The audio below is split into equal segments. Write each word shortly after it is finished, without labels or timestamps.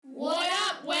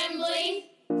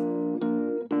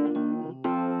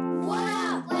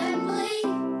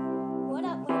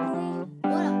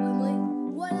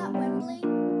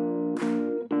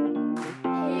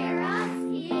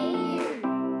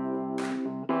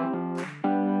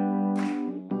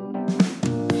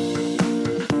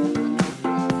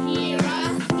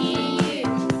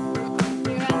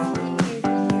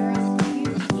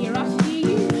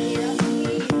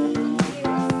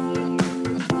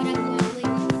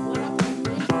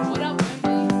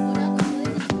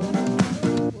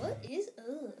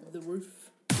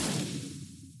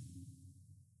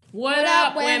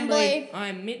Emily.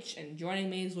 I'm Mitch, and joining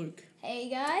me is Luke. Hey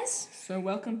guys. So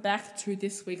welcome back to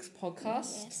this week's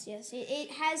podcast.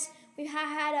 Yes. We've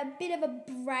had a bit of a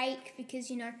break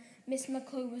because, Miss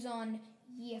McClue was on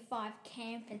Year 5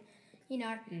 camp and,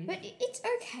 but it's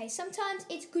okay. Sometimes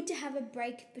it's good to have a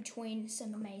break between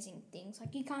some amazing things.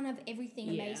 Like, you can't have everything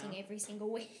amazing every single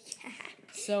week.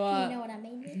 So, you know what I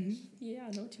mean, Mitch? Yeah,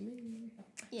 I know what you mean.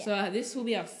 Yeah. So this will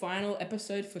be our final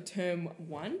episode for Term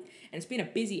 1, and it's been a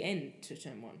busy end to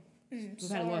Term 1. We've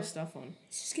had a lot of stuff on.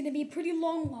 It's just going to be a pretty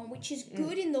long one, which is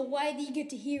good in the way that you get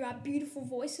to hear our beautiful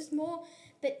voices more,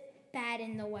 but bad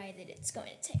in the way that it's going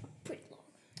to take pretty long.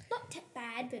 Not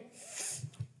bad, but,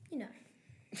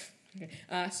 Okay.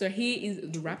 So here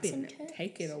is the wrap-in.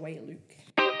 Take it away, Luke.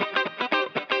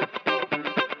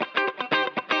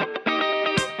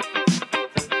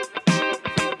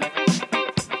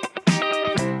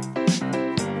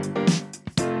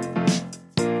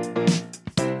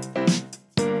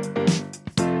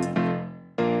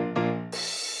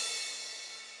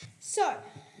 So,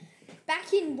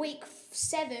 back in week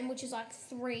 7, which is like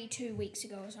 2 weeks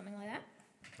ago or something like that.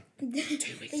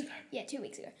 2 weeks ago. Yeah, 2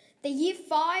 weeks ago. The Year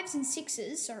 5s and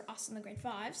 6s, so us and the Grade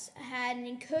 5s, had an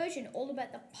incursion all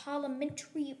about the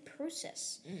parliamentary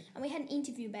process. And we had an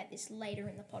interview about this later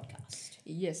in the podcast.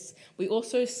 Yes. We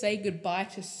also say goodbye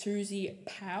to Susie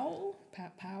Powell.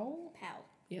 Powell?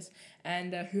 Yes,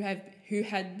 and who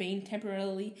had been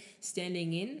temporarily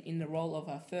standing in the role of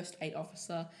our first aid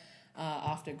officer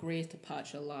after Greer's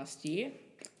departure last year.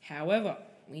 However,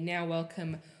 we now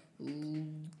welcome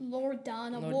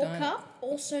Loredana Walker,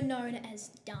 also known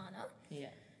as Dana,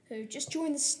 who just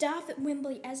joined the staff at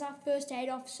Wembley as our first aid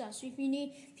officer. So if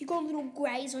you've got a little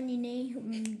graze on your knee,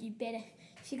 you better,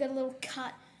 if you've got a little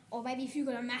cut, or maybe if you've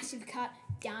got a massive cut,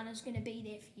 Dana's going to be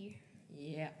there for you.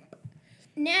 Yeah.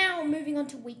 Now, moving on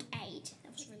to week 8.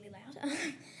 That was really loud.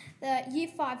 The Year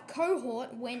 5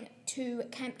 cohort went to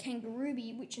Camp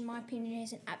Kangarooby, which in my opinion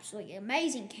is an absolutely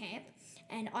amazing camp.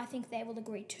 And I think they will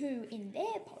agree too in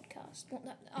their podcast.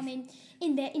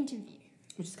 In their interview.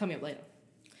 Which is coming up later.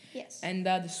 Yes. And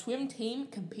the swim team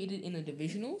competed in the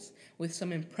divisionals with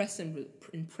some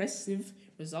impressive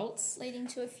results. Leading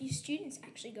to a few students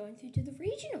actually going through to the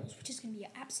regionals, which is going to be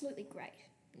absolutely great.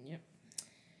 Yep.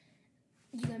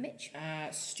 You go, Mitch.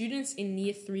 Students in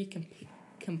Year 3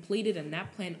 completed a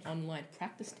NAPLAN online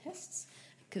practice tests,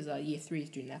 because Year 3 is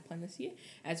doing NAPLAN this year,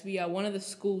 as we are one of the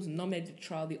schools nominated to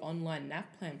trial the online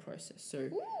NAPLAN process. So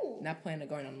NAPLAN are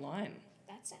going online.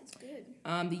 That sounds good.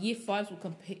 The Year 5s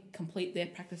will complete their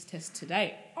practice test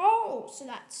today. Oh, so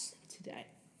that's Today.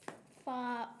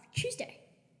 Tuesday.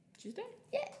 Tuesday?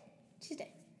 Yeah,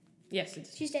 Tuesday. Yes,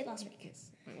 it's Tuesday last week.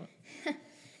 Yes. Wait, what?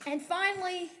 And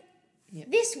finally,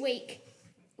 this week,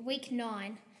 week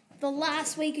 9, the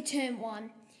last week of Term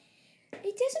 1,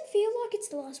 it doesn't feel like it's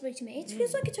the last week to me. It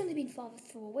feels like it's only been 4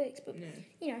 weeks, but,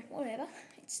 whatever.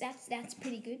 That's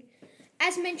pretty good.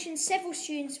 As mentioned, several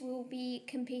students will be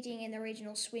competing in the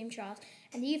regional swim trials,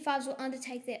 and the Year 5s will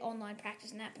undertake their online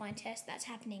practice and NAPLAN test. That's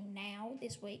happening now,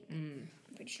 this week, I'm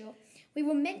pretty sure. We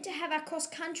were meant to have our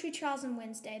cross-country trials on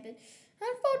Wednesday, but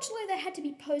unfortunately they had to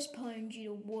be postponed due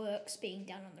to works being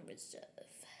done on the reserve.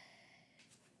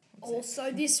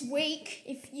 Also, this week,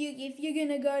 if you're going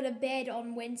to go to bed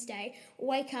on Wednesday,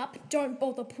 wake up, don't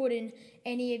bother putting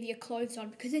any of your clothes on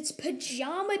because it's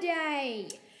pajama day.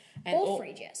 And or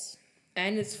free dress.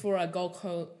 And it's for a gold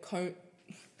coin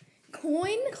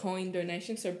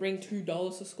donation, so bring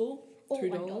 $2 to school. Or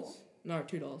 $2? $1. No,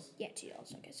 $2. Yeah,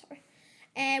 $2. Okay, sorry.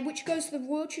 And which goes to the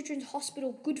Royal Children's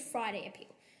Hospital Good Friday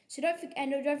appeal. So don't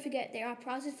forget, there are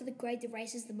prizes for the grade that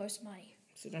raises the most money.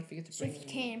 So don't forget to So bring... if you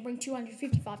can, bring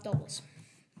 $255.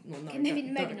 Well, no, okay, maybe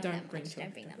not don't that bring much.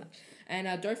 Don't bring that much.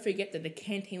 And don't forget that the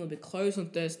canteen will be closed on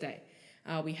Thursday.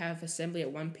 We have assembly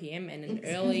at 1 p.m. and an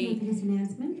early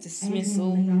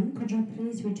dismissal. Could you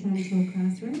please return to your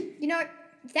classroom?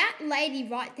 That lady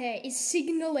right there is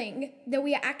signalling that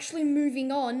we are actually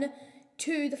moving on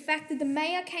to the fact that the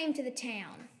mayor came to the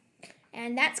town.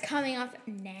 And that's coming up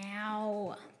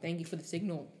now. Thank you for the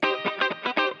signal.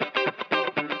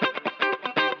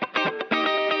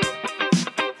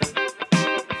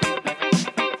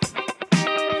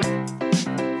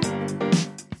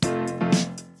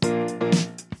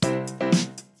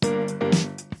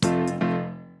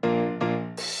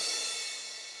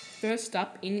 First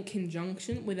up, in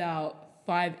conjunction with our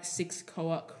 5-6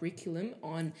 COA curriculum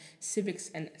on civics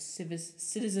and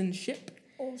citizenship.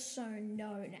 Also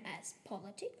known as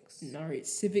politics. No,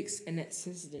 it's civics and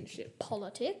citizenship.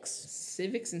 Politics.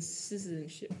 Civics and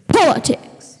citizenship.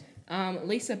 Politics.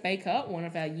 Lisa Baker, one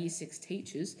of our Year 6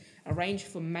 teachers, arranged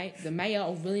for the mayor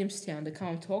of Williamstown to come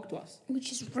and talk to us.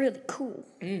 Which is really cool.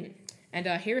 And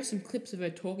here are some clips of her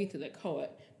talking to the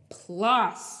poet,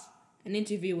 plus an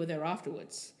interview with her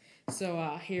afterwards.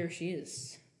 So here she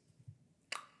is.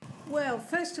 Well,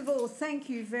 first of all, thank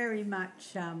you very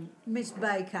much, Miss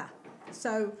Baker.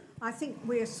 So I think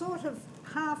we're sort of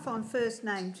half on first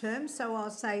name terms, so I'll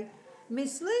say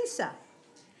Miss Lisa.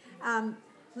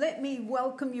 Let me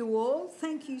welcome you all.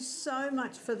 Thank you so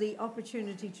much for the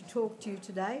opportunity to talk to you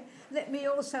today. Let me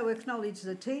also acknowledge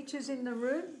the teachers in the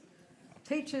room.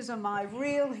 Teachers are my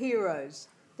real heroes.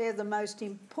 They're the most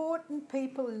important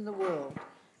people in the world,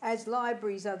 as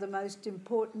libraries are the most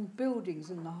important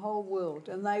buildings in the whole world,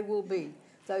 and they will be.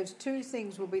 Those two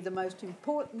things will be the most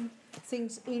important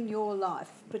things in your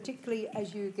life, particularly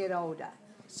as you get older.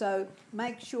 So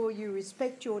make sure you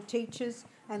respect your teachers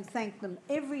and thank them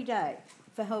every day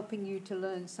for helping you to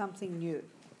learn something new.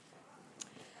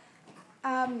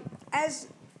 As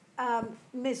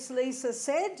Miss Lisa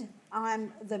said,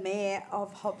 I'm the Mayor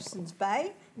of Hobsons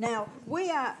Bay. Now,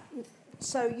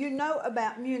 so you know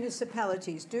about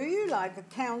municipalities, do you? Like a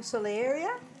council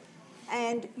area?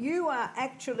 And you are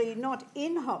actually not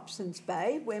in Hobsons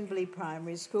Bay, Wembley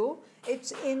Primary School.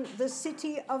 It's in the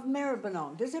city of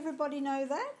Maribyrnong. Does everybody know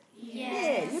that?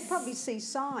 Yes. Yeah, you probably see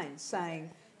signs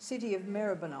saying City of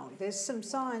Maribyrnong. There's some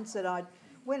signs that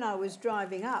when I was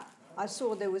driving up, I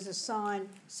saw there was a sign,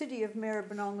 City of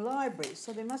Maribyrnong Library.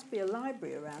 So there must be a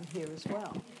library around here as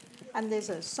well. And there's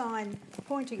a sign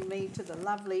pointing me to the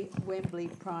lovely Wembley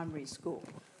Primary School.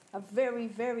 A very,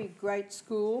 very great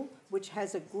school which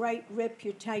has a great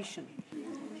reputation.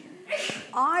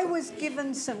 I was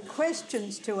given some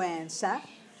questions to answer,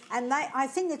 and I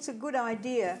think it's a good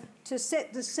idea to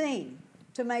set the scene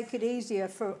to make it easier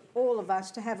for all of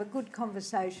us to have a good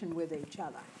conversation with each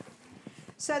other.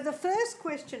 So the first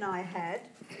question I had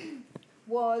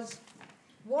was,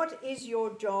 what is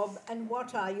your job and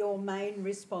what are your main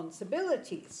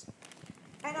responsibilities?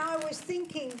 And I was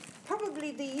thinking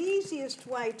probably the easiest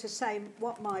way to say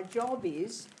what my job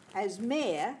is as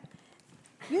mayor,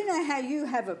 you know how you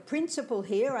have a principal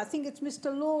here, I think it's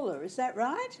Mr. Lawler, is that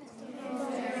right?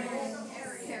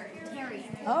 Terry.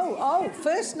 Oh,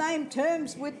 first name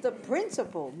terms with the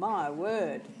principal, my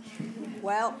word.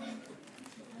 Well,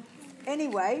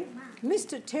 anyway,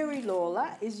 Mr. Terry Lawler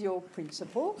is your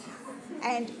principal,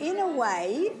 and in a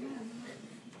way...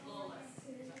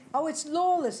 Oh, it's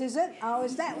Lawless, is it? Oh,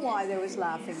 is that why there was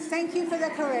laughing? Thank you for the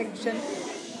correction.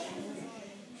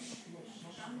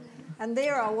 And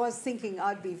there I was thinking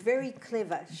I'd be very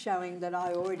clever, showing that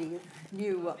I already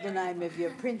knew what the name of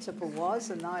your principal was,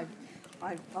 and I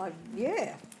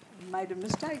made a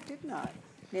mistake, didn't I?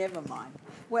 Never mind.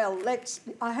 Well,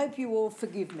 I hope you all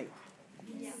forgive me.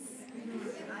 Yes.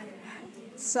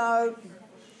 So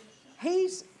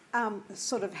he's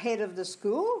sort of head of the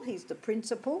school, he's the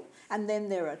principal, and then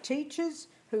there are teachers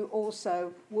who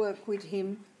also work with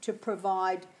him to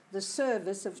provide the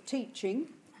service of teaching,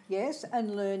 yes,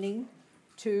 and learning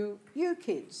to you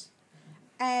kids.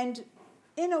 And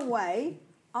in a way,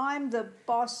 I'm the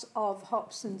boss of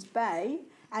Hobsons Bay,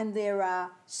 and there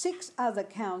are 6 other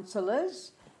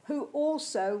counsellors who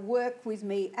also work with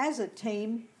me as a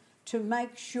team to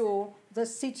make sure the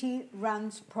city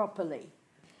runs properly.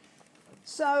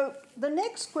 So the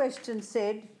next question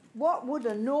said, what would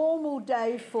a normal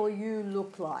day for you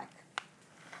look like?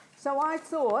 So I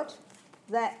thought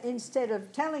that instead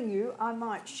of telling you, I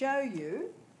might show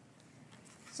you.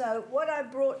 So what I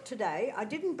brought today, I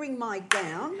didn't bring my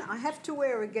gown. I have to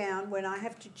wear a gown when I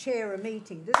have to chair a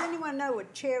meeting. Does anyone know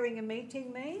what chairing a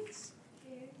meeting means?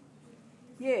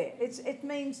 Yeah, it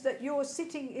means that you're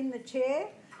sitting in the chair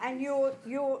and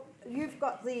you've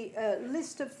got the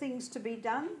list of things to be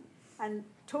done and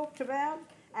talked about,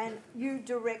 and you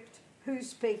direct who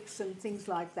speaks and things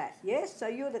like that, yes? So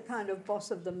you're the kind of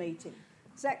boss of the meeting.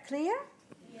 Is that clear?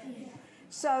 Yes.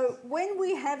 So when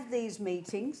we have these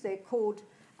meetings, they're called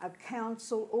a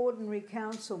ordinary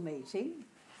council meeting.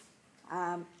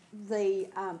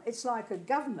 It's like a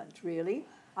government, really.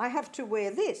 I have to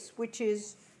wear this,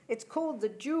 it's called the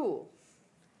jewel.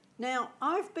 Now,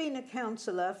 I've been a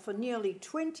councillor for nearly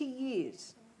 20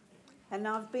 years, and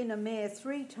I've been a mayor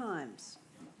 3 times.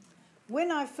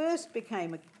 When I first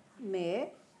became a mayor,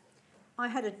 I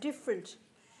had a different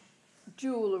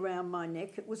jewel around my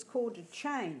neck. It was called a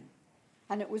chain,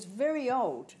 and it was very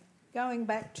old, going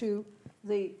back to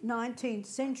the 19th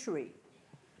century,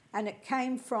 and it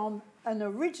came from an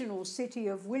original city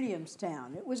of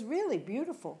Williamstown. It was really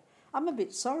beautiful. I'm a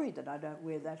bit sorry that I don't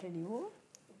wear that anymore.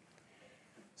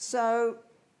 So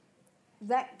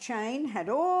that chain had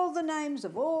all the names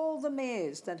of all the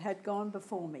mayors that had gone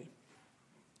before me.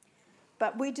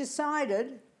 But we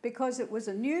decided, because it was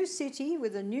a new city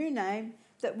with a new name,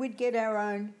 that we'd get our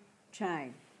own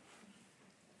chain.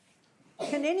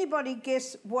 Can anybody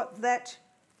guess what that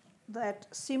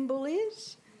symbol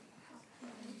is?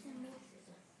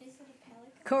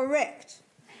 Correct.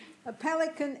 A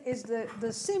pelican is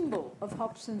the symbol of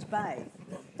Hobson's Bay.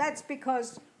 That's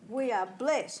because we are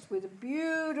blessed with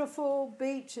beautiful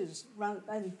beaches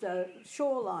and the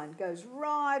shoreline goes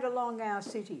right along our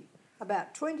city,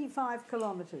 about 25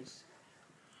 kilometres.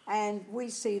 And we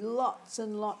see lots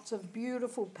and lots of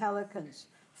beautiful pelicans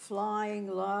flying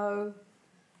low.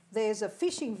 There's a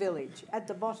fishing village at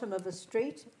the bottom of a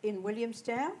street in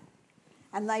Williamstown,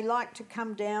 and they like to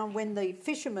come down when the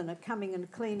fishermen are coming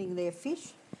and cleaning their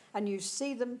fish, and you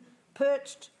see them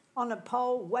perched on a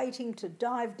pole waiting to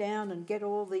dive down and get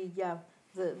all the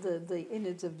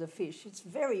innards of the fish. It's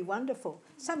very wonderful.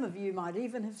 Some of you might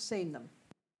even have seen them.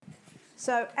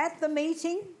 So at the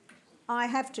meeting, I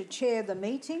have to chair the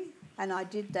meeting, and I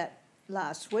did that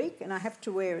last week, and I have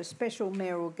to wear a special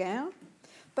mayoral gown.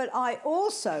 But I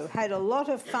also had a lot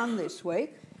of fun this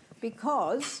week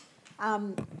because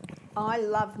I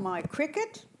love my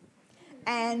cricket,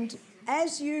 and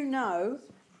as you know,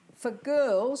 for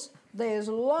girls, there's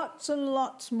lots and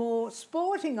lots more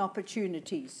sporting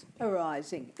opportunities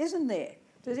arising, isn't there?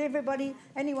 Does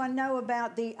anyone know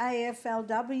about the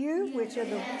AFLW, which are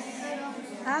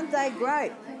aren't they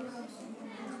great?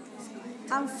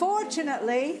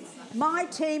 Unfortunately, my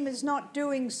team is not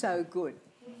doing so good.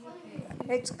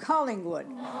 It's Collingwood.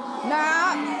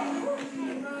 Now,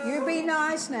 you be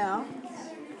nice now.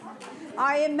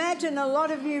 I imagine a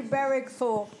lot of you barrack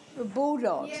for the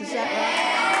Bulldogs, is that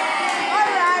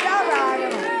right? All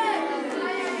right.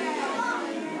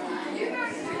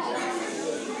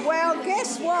 Well,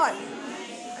 guess what?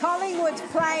 Collingwood's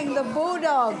playing the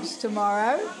Bulldogs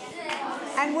tomorrow,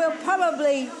 and we'll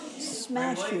probably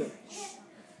smash you.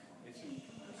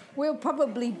 We'll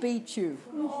probably beat you.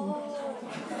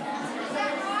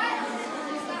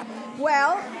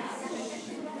 Well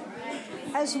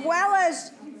as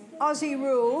Aussie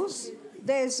rules,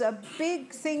 there's a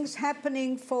big things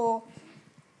happening for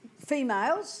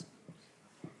females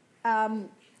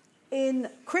in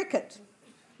cricket.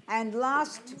 And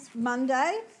last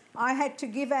Monday, I had to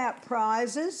give out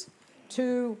prizes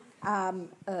to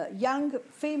young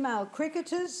female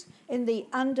cricketers in the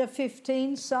under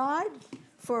 15 side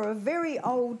for a very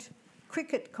old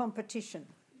cricket competition.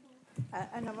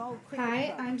 An old cricket Hi,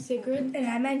 club. I'm Sigrid. And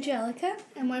I'm Angelica.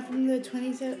 And we're from the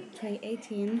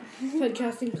 2018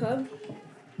 Podcasting Club.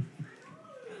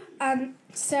 We're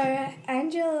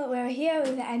here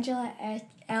with Angela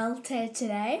Alter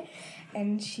today,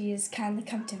 and she has kindly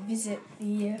come to visit the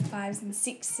Year 5s and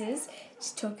 6s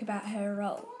to talk about her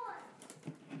role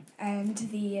and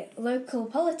the local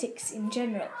politics in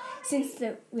general, since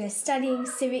we're studying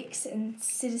civics and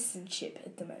citizenship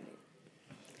at the moment.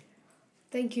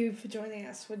 Thank you for joining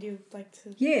us. Would you like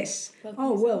to? Yes.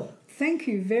 Thank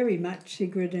you very much,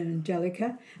 Sigrid and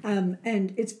Angelica.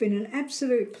 And it's been an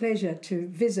absolute pleasure to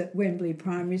visit Wembley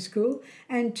Primary School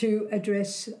and to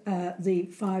address the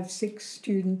 5-6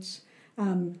 students.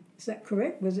 Is that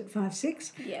correct? Was it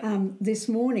 5-6? Yeah. This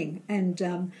morning.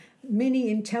 And many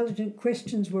intelligent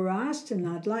questions were asked, and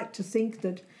I'd like to think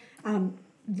that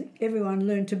everyone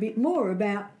learned a bit more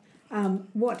about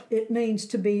what it means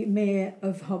to be Mayor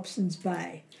of Hobson's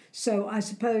Bay. So I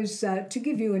suppose to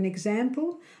give you an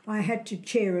example, I had to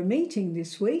chair a meeting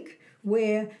this week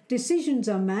where decisions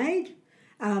are made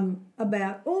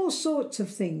about all sorts of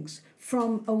things,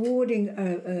 from awarding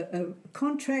a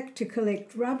contract to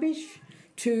collect rubbish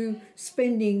to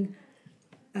spending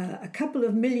a couple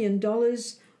of $1 million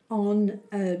on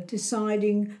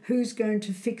deciding who's going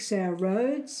to fix our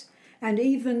roads, and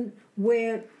even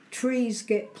where trees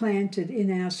get planted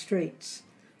in our streets.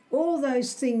 All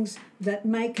those things that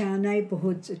make our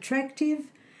neighbourhoods attractive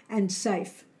and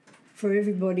safe for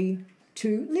everybody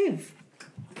to live.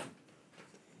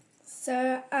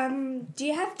 So, do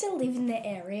you have to live in the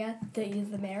area that you're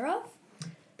the mayor of?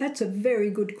 That's a very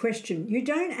good question. You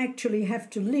don't actually have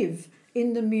to live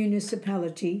in the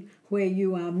municipality where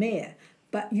you are mayor,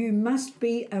 but you must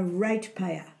be a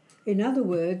ratepayer. In other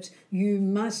words, you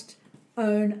must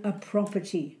own a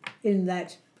property in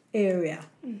that area.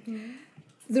 Mm-hmm.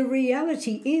 The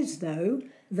reality is, though,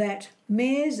 that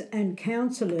mayors and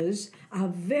councillors are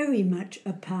very much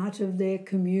a part of their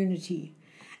community,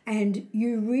 and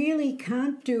you really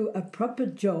can't do a proper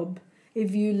job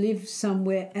if you live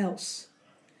somewhere else.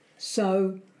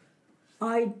 So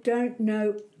I don't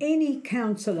know any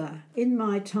councillor in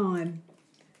my time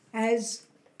as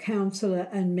councillor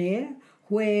and mayor,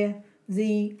 where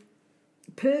the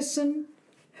person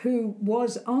who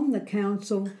was on the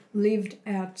council lived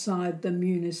outside the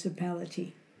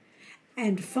municipality.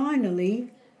 And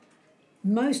finally,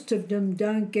 most of them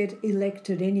don't get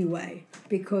elected anyway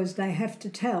because they have to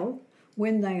tell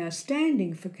when they are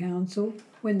standing for council,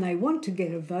 when they want to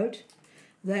get a vote,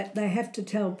 that they have to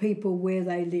tell people where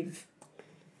they live.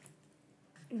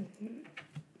 Mm-hmm.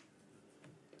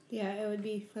 Yeah, it would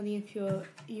be funny if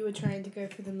you were trying to go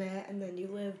for the mayor and then you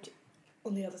lived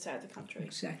on the other side of the country.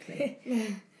 Exactly.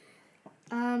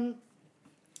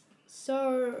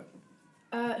 So,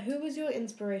 who was your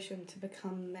inspiration to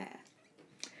become mayor?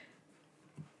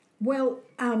 Well,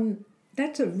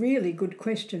 that's a really good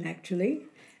question, actually.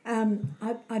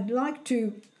 I'd like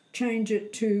to change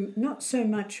it to not so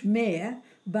much mayor,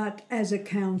 but as a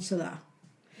councillor.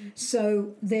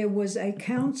 So there was a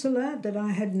councillor that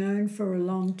I had known for a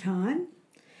long time,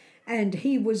 and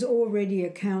he was already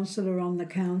a councillor on the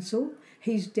council.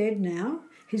 He's dead now.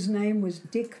 His name was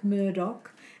Dick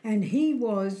Murdoch, and he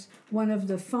was one of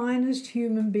the finest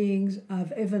human beings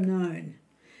I've ever known,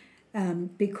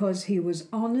 because he was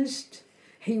honest,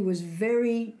 he was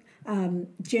very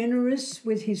generous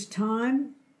with his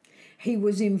time, he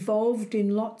was involved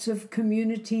in lots of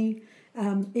community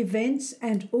events,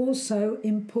 and also,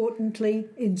 importantly,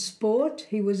 in sport.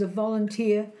 He was a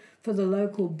volunteer for the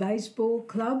local baseball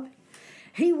club.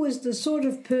 He was the sort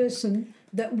of person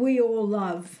that we all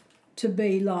love to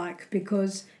be like,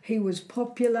 because he was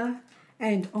popular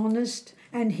and honest,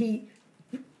 and he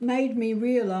made me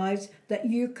realise that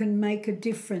you can make a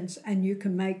difference and you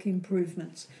can make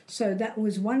improvements. So that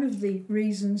was one of the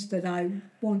reasons that I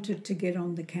wanted to get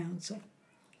on the council.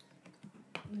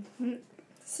 Mm-hmm.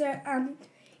 So,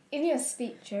 in your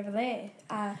speech over there,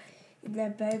 in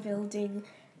the Bow Building,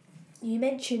 you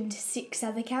mentioned 6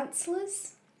 other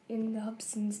councillors in the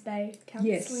Hobsons Bay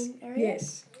counselling area.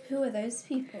 Yes. Who are those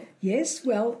people? Yes,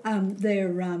 well,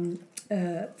 they're,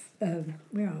 where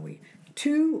are we?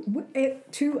 Two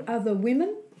other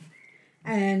women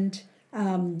and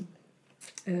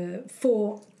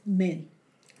 4 men.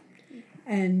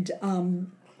 And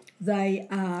they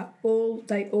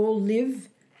all live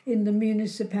in the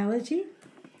municipality,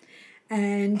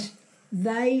 and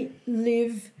they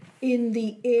live in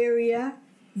the area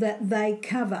that they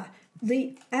cover.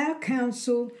 Our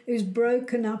council is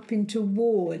broken up into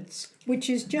wards, which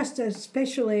is just a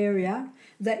special area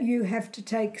that you have to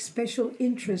take special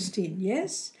interest in,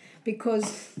 yes?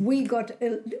 Because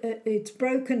it's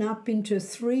broken up into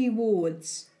 3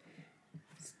 wards.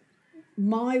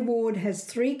 My ward has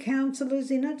 3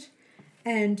 councillors in it,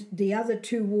 and the other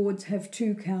 2 wards have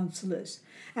 2 councillors.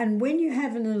 And when you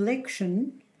have an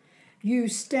election, you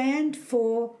stand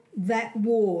for that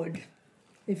ward,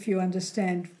 if you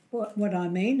understand what I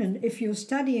mean. And if you're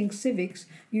studying civics,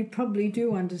 you probably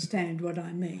do understand what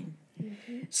I mean.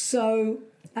 Mm-hmm. So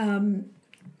I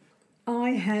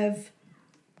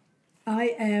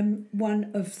am one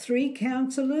of 3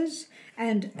 councillors,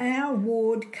 and our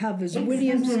ward covers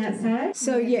Williamstown.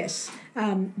 So yes,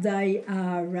 they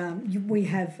are. We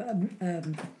have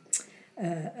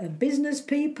business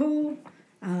people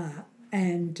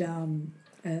and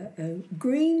a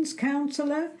Greens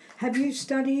councillor.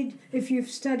 If you've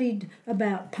studied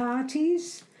about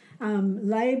parties,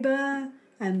 Labor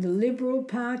and the Liberal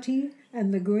Party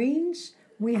and the Greens,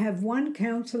 we have one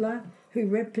councillor who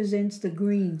represents the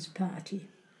Greens Party.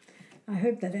 I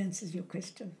hope that answers your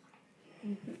question.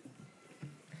 Mm-hmm.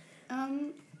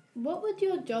 What would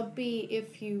your job be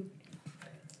if you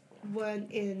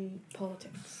weren't in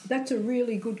politics? That's a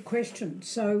really good question.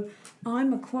 So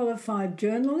I'm a qualified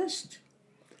journalist,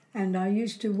 and I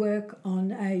used to work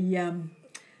on a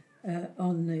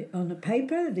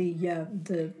paper,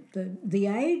 the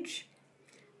Age,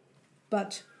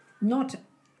 but not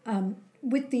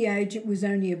with the Age. It was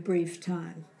only a brief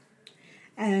time,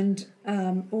 and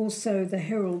also the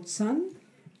Herald Sun.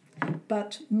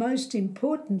 But most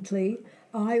importantly,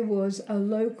 I was a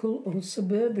local or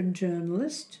suburban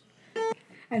journalist,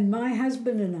 and my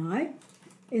husband and I,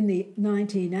 in the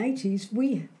 1980s,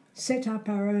 we set up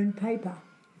our own paper.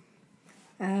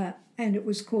 And it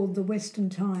was called the Western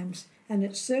Times, and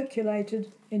it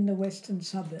circulated in the western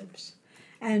suburbs.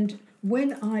 And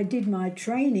when I did my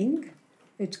training,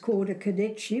 it's called a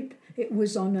cadetship, it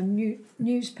was on a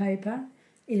newspaper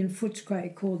in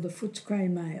Footscray called the Footscray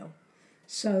Mail.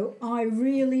 So I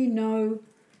really know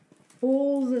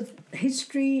all the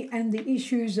history and the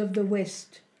issues of the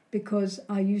West because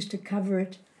I used to cover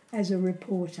it as a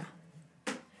reporter.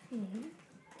 Mm-hmm.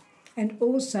 And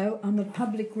also, I'm a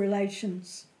public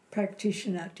relations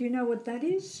practitioner. Do you know what that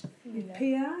is? No.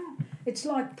 PR? it's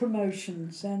like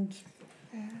promotions and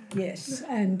yes,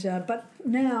 and but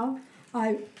now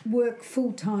I work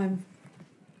full time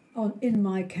in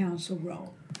my council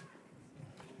role.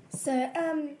 So,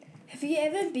 have you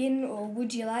ever been or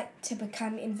would you like to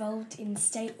become involved in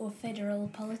state or federal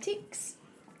politics?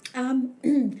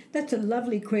 That's a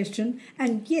lovely question.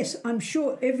 And yes, I'm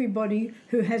sure everybody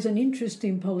who has an interest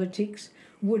in politics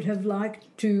would have liked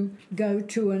to go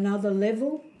to another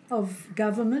level of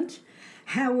government.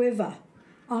 However,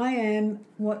 I am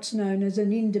what's known as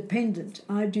an independent.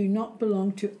 I do not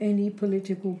belong to any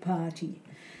political party.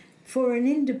 For an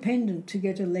independent to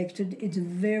get elected, it's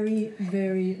very,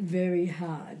 very, very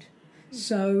hard.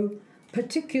 So,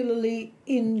 particularly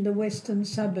in the western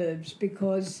suburbs,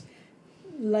 because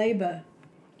Labor,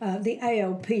 the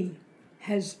ALP,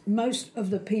 has most of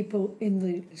the people in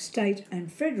the state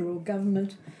and federal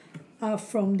government are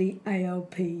from the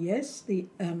ALP, yes, the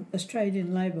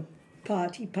Australian Labor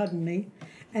Party, pardon me.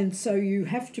 And so you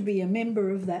have to be a member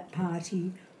of that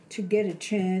party to get a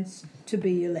chance to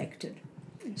be elected.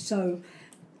 So,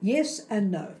 yes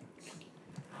and no.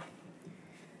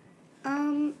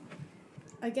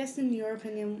 I guess in your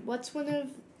opinion, what's one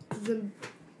of the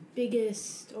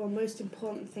biggest or most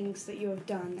important things that you have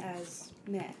done as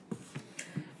mayor?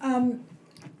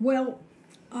 Well,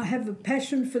 I have a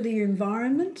passion for the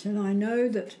environment, and I know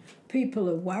that people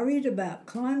are worried about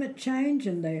climate change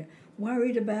and they're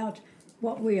worried about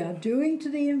what we are doing to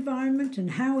the environment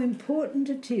and how important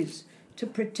it is to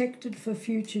protect it for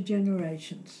future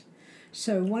generations.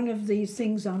 So one of these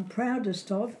things I'm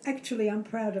proudest of, actually I'm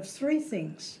proud of three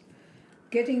things.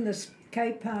 Getting the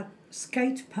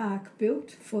skate park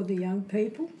built for the young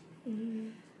people.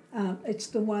 It's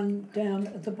the one down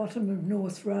at the bottom of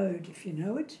North Road, if you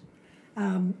know it,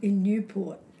 in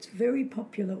Newport. It's a very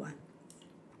popular one,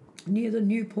 near the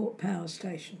Newport Power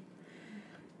Station.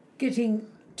 Getting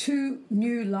 2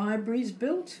 new libraries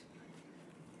built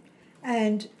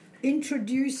and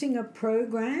introducing a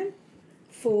program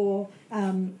for,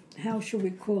 how shall we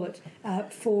call it,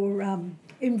 for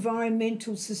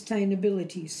environmental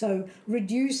sustainability. So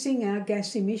reducing our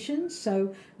gas emissions.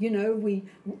 So, you know,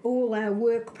 all our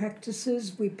work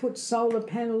practices, we put solar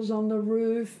panels on the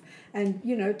roof and,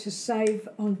 you know, to save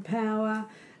on power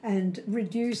and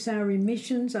reduce our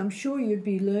emissions. I'm sure you'd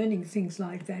be learning things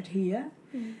like that here.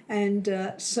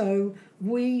 And so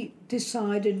we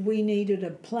decided we needed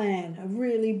a plan, a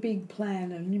really big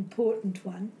plan, an important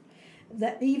one,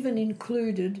 that even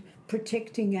included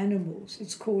protecting animals.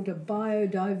 It's called a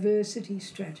biodiversity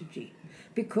strategy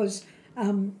because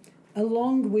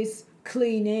along with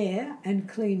clean air and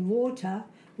clean water,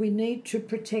 we need to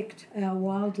protect our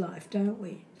wildlife, don't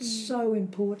we? It's so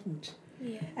important.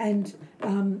 Yeah. And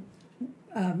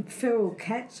feral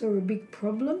cats are a big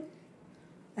problem,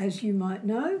 as you might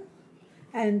know.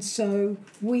 And so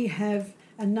we have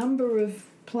a number of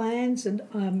plans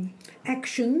and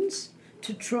actions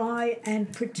to try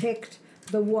and protect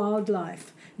the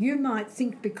wildlife. You might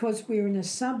think because we're in a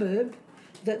suburb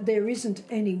that there isn't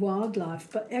any wildlife,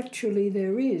 but actually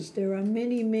there is. There are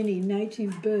many, many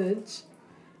native birds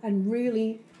and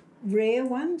really rare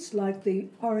ones like the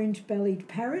orange-bellied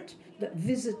parrot that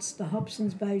visits the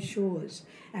Hobsons Bay shores.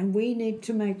 And we need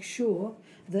to make sure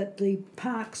that the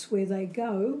parks where they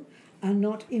go are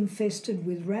not infested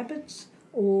with rabbits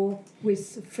or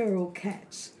with feral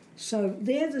cats. So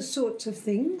they're the sorts of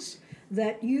things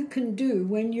that you can do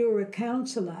when you're a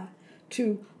councillor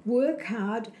to work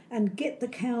hard and get the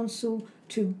council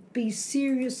to be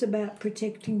serious about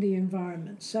protecting the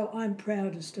environment. So I'm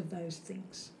proudest of those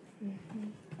things. Mm-hmm.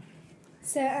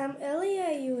 So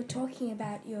earlier you were talking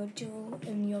about your jewel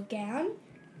and your gown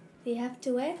that you have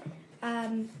to wear.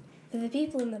 For the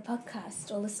people in the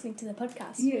podcast or listening to the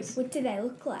podcast, yes, what do they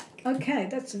look like? Okay,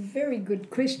 that's a very good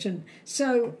question.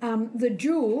 So the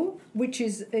jewel,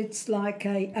 it's like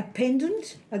a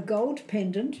pendant, a gold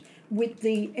pendant with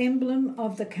the emblem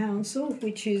of the council,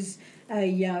 which is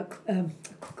a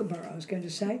kookaburra, I was going to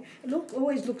say. It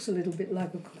always looks a little bit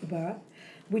like a kookaburra,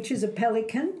 which is a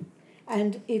pelican,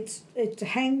 and it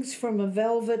hangs from a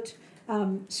velvet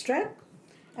strap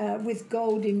with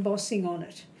gold embossing on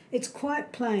it. It's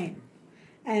quite plain,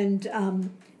 and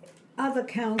other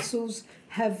councils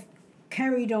have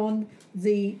carried on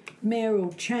the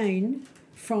mayoral chain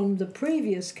from the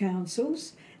previous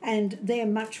councils, and they're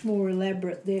much more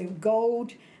elaborate. They're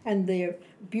gold, and they're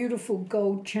beautiful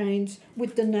gold chains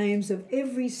with the names of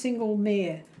every single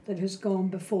mayor that has gone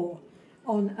before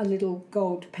on a little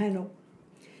gold panel.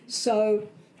 So,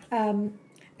 and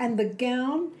the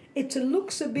gown, it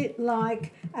looks a bit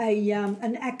like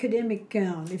an academic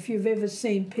gown. If you've ever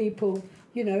seen people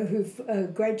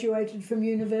who've graduated from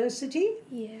university.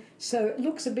 Yeah. So it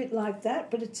looks a bit like that,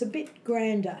 but it's a bit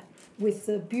grander with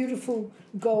the beautiful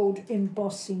gold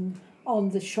embossing on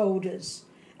the shoulders.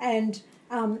 And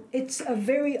it's a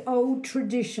very old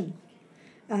tradition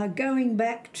going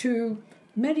back to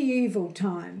medieval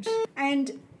times.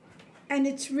 And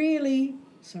it's really...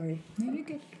 Sorry, no, you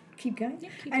keep going. Yeah,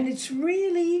 keep and going. It's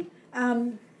really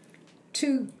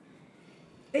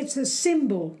it's a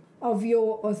symbol of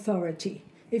your authority.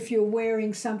 If you're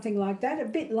wearing something like that, a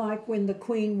bit like when the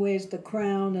Queen wears the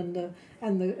crown and the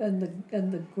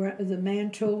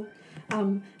mantle,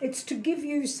 it's to give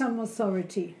you some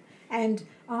authority. And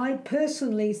I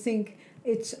personally think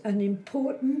it's an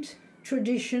important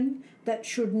tradition that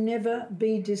should never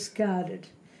be discarded.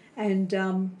 And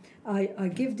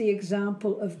I give the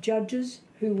example of judges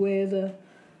who wear the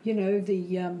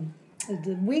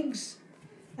wigs,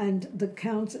 and the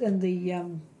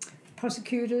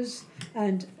prosecutors,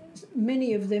 and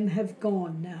many of them have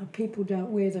gone now. People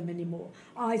don't wear them anymore.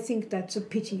 I think that's a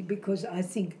pity, because I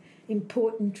think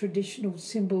important traditional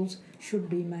symbols should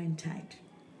be maintained.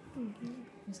 Mm-hmm.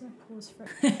 I'm just going to pause for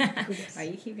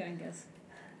Right, you keep going, guys.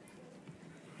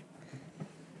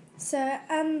 So,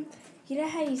 you know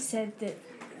how you said that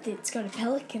it's got a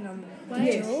pelican on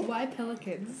the jewel? Why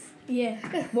pelicans? Yeah.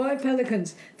 Why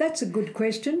pelicans? That's a good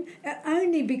question.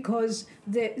 Only because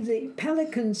the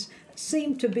pelicans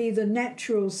seem to be the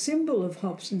natural symbol of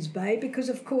Hobson's Bay, because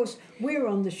of course we're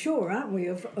on the shore, aren't we?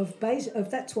 Of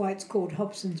that's why it's called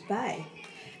Hobson's Bay,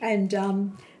 and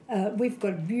we've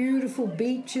got beautiful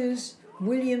beaches,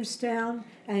 Williamstown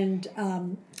and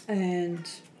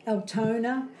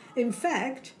Altona. In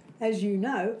fact, as you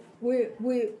know, we're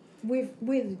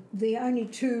the only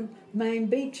two main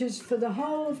beaches for the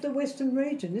whole of the Western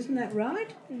region, isn't that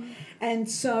right? Mm. And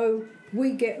so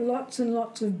we get lots and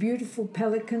lots of beautiful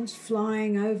pelicans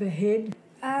flying overhead.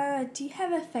 Do you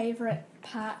have a favourite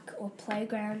park or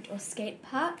playground or skate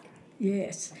park?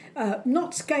 Yes.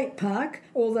 Not skate park,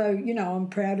 although, I'm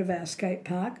proud of our skate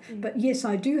park. But yes,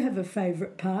 I do have a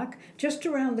favourite park. Just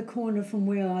around the corner from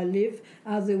where I live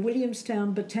are the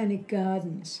Williamstown Botanic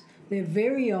Gardens. They're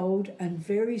very old and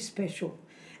very special.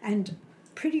 And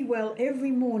pretty well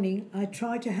every morning I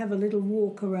try to have a little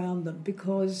walk around them,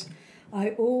 because I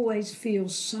always feel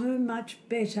so much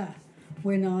better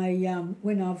when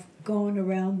I've gone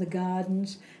around the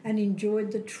gardens and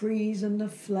enjoyed the trees and the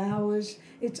flowers.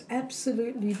 It's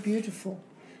absolutely beautiful.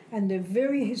 And they're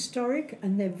very historic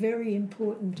and they're very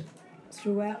important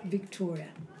throughout Victoria.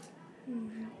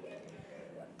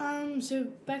 So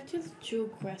back to the jewel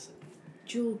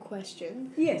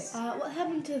question. Yes. What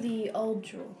happened to the old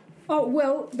jewel? Oh,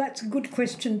 well, that's a good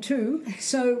question too.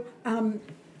 So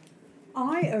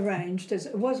I arranged, as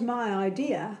it was my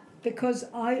idea, because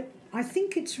I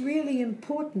think it's really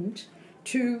important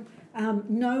to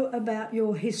know about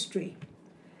your history.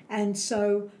 And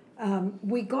so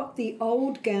we got the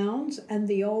old gowns and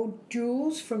the old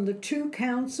jewels from the two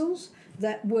councils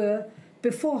that were,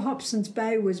 before Hobson's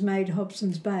Bay was made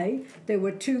Hobson's Bay, there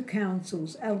were two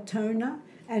councils, Altona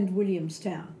and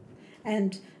Williamstown.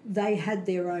 And they had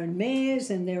their own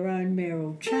mayors and their own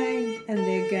mayoral chain and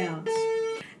their gowns.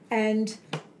 And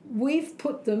we've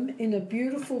put them in a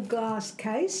beautiful glass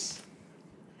case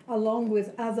along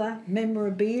with other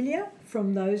memorabilia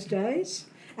from those days.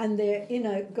 And they're in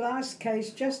a glass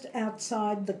case just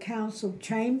outside the council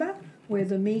chamber where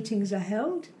the meetings are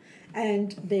held.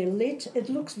 And they're lit. It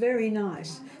looks very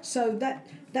nice. So that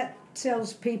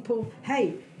tells people,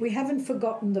 hey, we haven't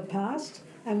forgotten the past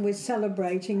and we're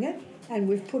celebrating it. And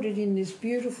we've put it in this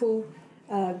beautiful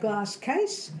glass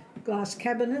case, glass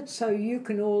cabinet, so you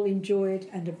can all enjoy it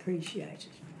and appreciate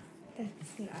it.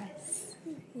 That's nice.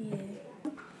 Yeah.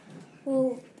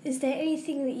 Well, is there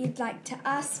anything that you'd like to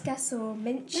ask us or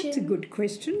mention? That's a good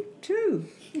question too.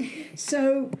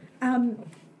 So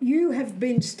you have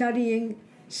been studying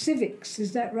civics,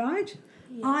 is that right?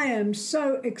 Yeah. I am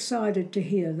so excited to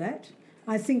hear that.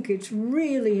 I think it's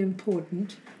really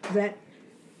important that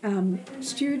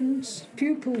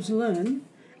pupils learn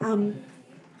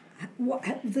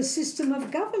the system of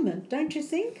government, don't you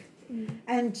think? Mm.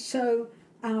 And so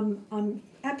I'm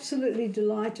absolutely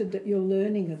delighted that you're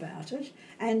learning about it.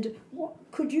 And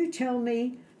could you tell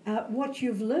me what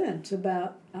you've learnt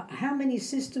about how many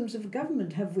systems of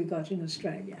government have we got in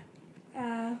Australia?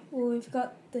 Well, we've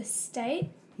got the state.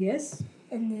 Yes.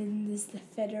 And then there's the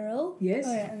federal. Yes.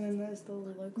 Oh, yeah, and then there's the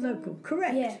local. Local,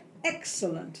 correct. Yeah.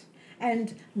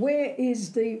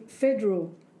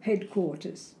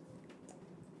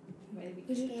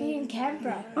 Would it be in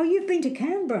Canberra? Oh, you've been to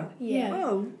Canberra? Yeah.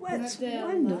 Oh, that's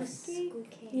wonderful.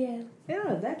 Yeah.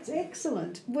 Yeah, that's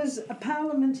excellent. Was a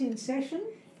parliament in session?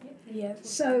 Yeah.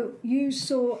 So you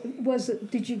saw,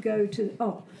 did you go to,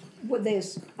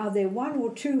 are there one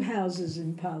or two houses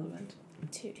in parliament?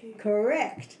 Two.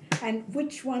 Correct. And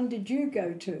which one did you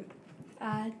go to?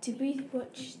 Did we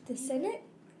watch the Senate?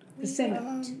 The Senate?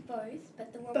 To both,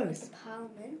 but the one with the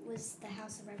Parliament was the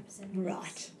House of Representatives.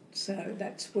 Right. So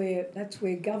that's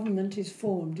where government is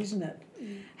formed, isn't it?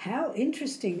 How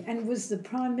interesting. And was the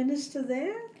Prime Minister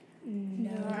there?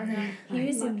 No. He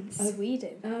was in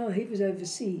Sweden. Oh, he was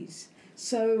overseas.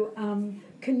 So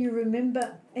can you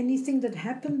remember anything that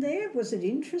happened there? Was it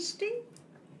interesting?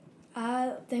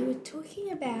 They were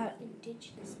talking about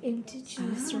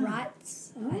Indigenous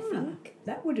rights, I think.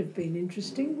 That would have been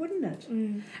interesting, wouldn't it?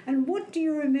 And what do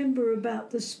you remember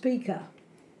about the speaker?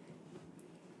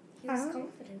 He was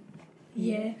confident.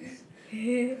 Yeah.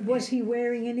 Was he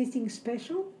wearing anything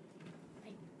special?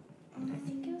 I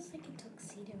think it was like a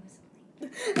tuxedo or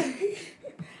something.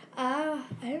 I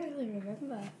don't really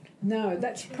remember. No,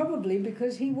 that's probably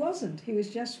because he wasn't. He was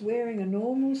just wearing a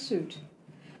normal suit.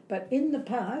 But in the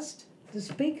past, the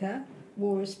speaker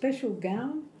wore a special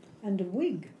gown and a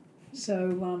wig.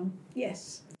 So,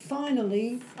 yes.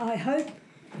 Finally,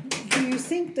 do you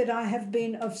think that I have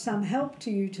been of some help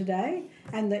to you today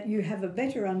and that you have a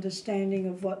better understanding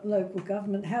of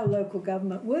how local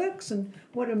government works and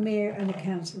what a mayor and a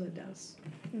councillor does?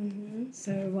 Mm-hmm.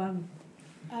 So,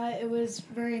 it was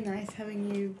very nice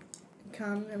having you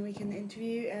come and we can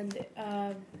interview, and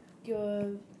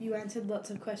you answered lots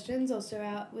of questions also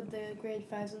out with the grade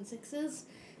 5s and 6s,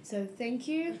 so thank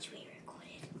you. Which we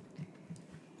recorded.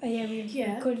 Oh yeah, we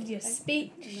recorded your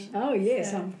speech. Oh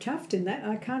yes, I'm chuffed in that.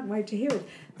 I can't wait to hear it.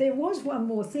 There was one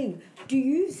more thing. Do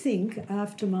you think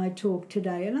after my talk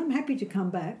today, and I'm happy to come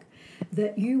back,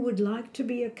 that you would like to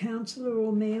be a councillor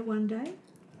or mayor one day?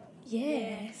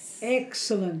 Yes.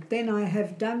 Excellent. Then I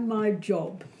have done my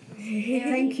job.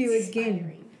 Thank you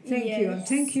again. Thank you. And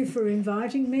thank you for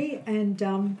inviting me. And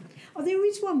there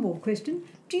is one more question.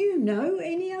 Do you know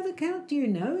any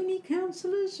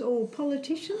councillors or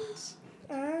politicians?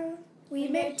 We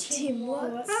met Tim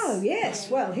Watts. Oh yes,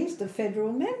 well he's the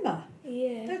federal member.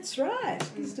 Yeah. That's right.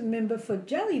 He's the member for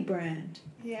Jellybrand.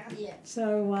 Yeah.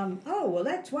 So well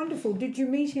that's wonderful. Did you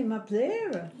meet him up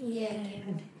there? Yeah.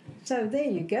 So there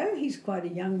you go. He's quite a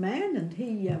young man, and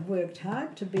he worked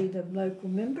hard to be the local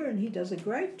member, and he does a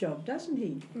great job, doesn't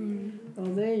he?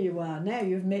 Well, there you are. Now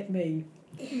you've met me.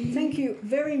 Thank you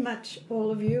very much,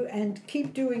 all of you, and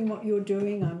keep doing what you're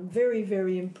doing. I'm very,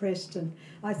 very impressed, and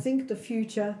I think the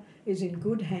future is in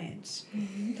good hands.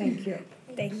 Thank you.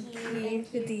 Thank you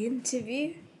for the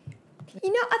interview.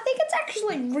 You know, I think it's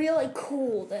actually really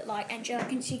cool that, Angelica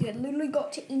and Sigurd literally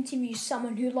got to interview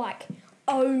someone who,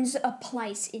 owns a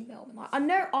place in Melbourne. I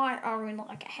know I own,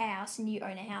 a house and you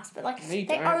own a house, but, they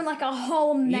own, a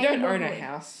whole neighbourhood. You don't own a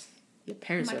house. Your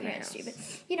parents own a house. Do, but,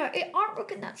 I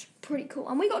reckon that's pretty cool.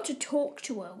 And we got to talk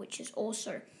to her, which is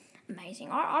also amazing.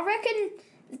 I reckon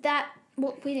that,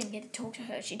 we didn't get to talk to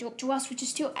her. She talked to us, which is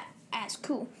still as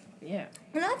cool. Yeah.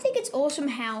 And I think it's awesome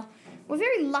how we're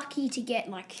very lucky to get,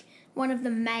 one of the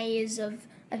mayors of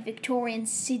a Victorian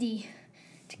city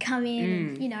to come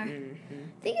in and,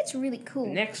 I think it's really cool.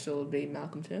 Next will be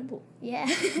Malcolm Turnbull. Yeah,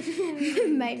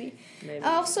 maybe.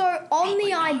 Also, on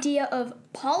the idea of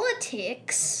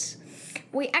politics,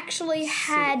 we actually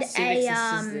had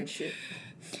I'm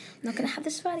not going to have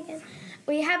this fight again.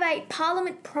 We have a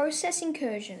Parliament process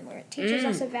incursion where it teaches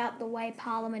us about the way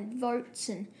Parliament votes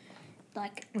and,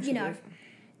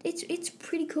 it's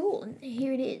pretty cool. And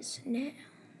here it is now.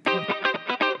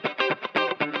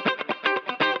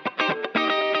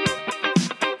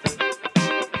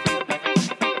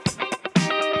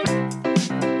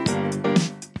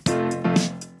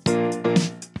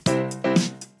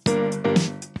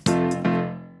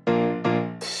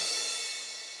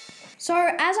 So,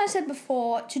 as I said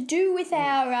before, to do with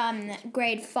our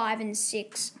grade 5 and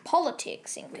 6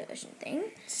 politics incursion thing...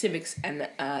 Civics and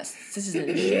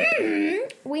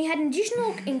citizenship. We had an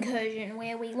additional incursion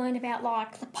where we learned about,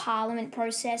 the Parliament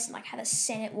process and, how the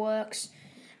Senate works.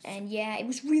 And, it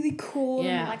was really cool.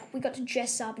 Yeah. And, we got to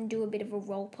dress up and do a bit of a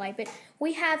role play. But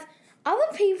we have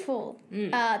other people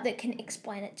that can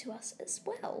explain it to us as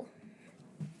well.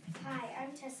 Hi,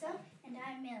 I'm Tessa. And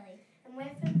I'm Millie. And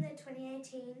we're from the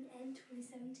 2018 and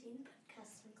 2017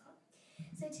 Podcasting Club.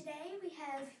 So today we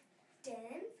have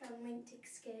Dan from Linked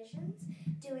Excursions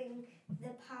doing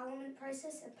the Parliament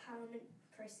process and Parliament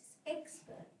process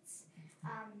experts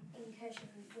incursion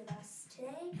with us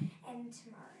today and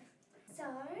tomorrow. So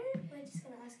we're just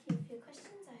going to ask you a few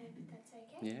questions. I hope that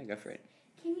Yeah, go for it.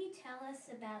 Can you tell us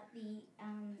about the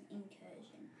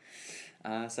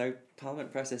incursion? So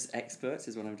Parliament Process Experts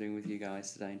is what I'm doing with you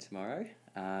guys today and tomorrow.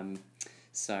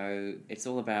 So it's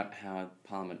all about how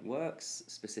Parliament works,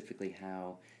 specifically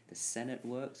how the Senate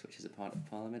works, which is a part of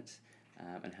Parliament,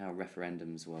 and how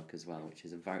referendums work as well, which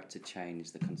is a vote to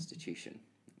change the Constitution.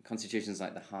 The Constitution is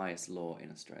like the highest law in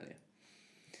Australia.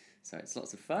 So it's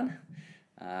lots of fun.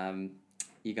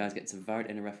 You guys get to vote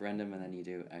in a referendum, and then you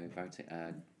do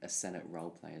a Senate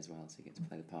role play as well. So you get to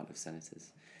play the part of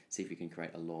senators, see if you can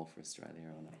create a law for Australia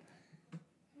or not.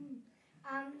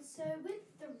 So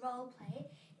with the role play,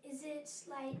 is it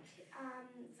like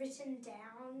written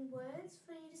down words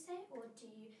for you to say, or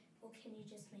can you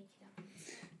just make it up?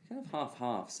 Kind of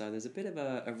half-half. So there's a bit of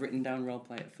a written down role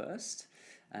play at first,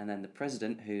 and then the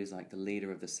president, who's like the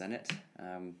leader of the Senate,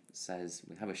 says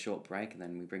we have a short break, and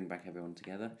then we bring back everyone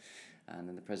together, and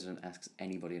then the president asks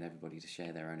anybody and everybody to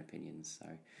share their own opinions. So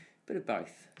a bit of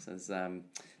both. So there's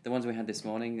the ones we had this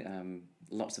morning.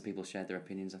 Lots of people shared their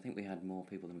opinions. I think we had more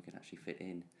people than we could actually fit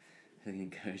in for the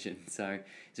incursion. So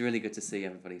it's really good to see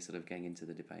everybody sort of getting into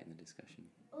the debate and the discussion.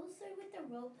 Also, with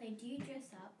the role play, do you dress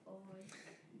up or?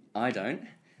 I don't.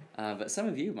 But some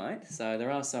of you might. So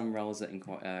there are some roles that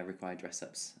require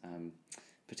dress-ups,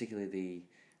 particularly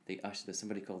the usher. There's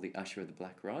somebody called the Usher of the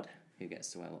Black Rod who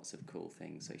gets to wear lots of cool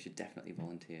things. So you should definitely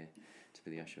volunteer to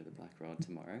be the Usher of the Black Rod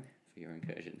tomorrow for your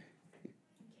incursion.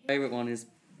 Favourite one is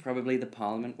probably the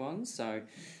Parliament one. So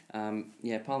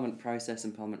Parliament Process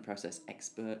and Parliament Process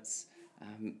Experts.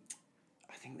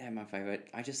 I think they're my favourite.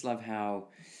 I just love how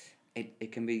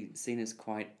it can be seen as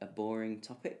quite a boring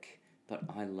topic, but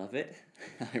I love it.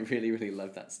 I really, really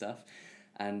love that stuff.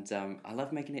 And I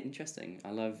love making it interesting. I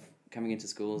love coming into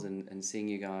schools and seeing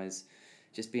you guys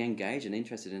just be engaged and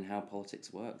interested in how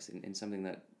politics works in something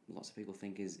that lots of people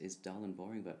think is dull and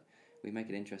boring, but we make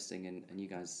it interesting and you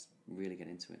guys really get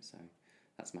into it. So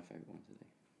that's my favourite one to do.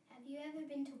 Have you ever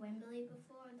been to Wembley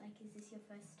before? Like, is this your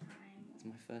first time? It's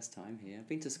my first time here. I've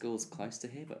been to schools close to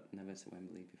here, but never to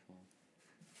Wembley before.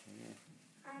 So, yeah.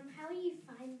 How are you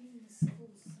finding the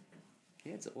schools?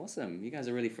 Yeah, it's awesome. You guys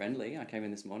are really friendly. I came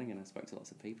in this morning and I spoke to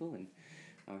lots of people and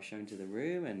I was shown to the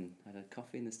room and I had a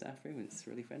coffee in the staff room and it's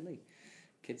really friendly.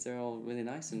 Kids are all really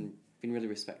nice and been really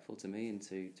respectful to me and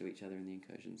to each other in the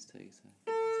incursions too, so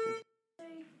it's good. So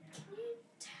can you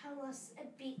tell us a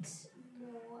bit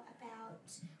more about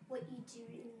what you do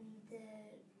in the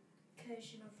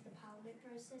incursion of the Parliament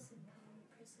Process and Parliament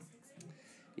Process Experts?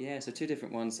 Yeah, so two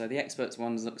different ones. So the Experts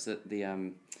one looks at the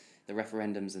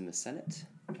referendums in the Senate,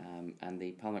 and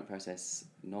the Parliament Process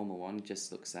normal one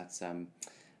just looks at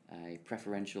a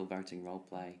preferential voting role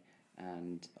play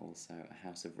and also a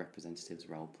House of Representatives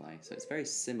role play. So it's very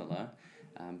similar,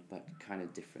 but kind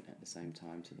of different at the same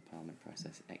time to the Parliament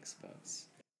Process Experts.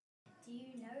 Do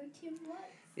you know Tim Watts?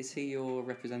 Is he your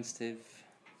representative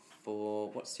for,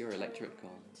 what's your electorate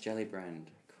called? Gellibrand.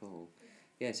 Cool.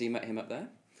 Yeah, so you met him up there?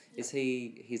 Yep.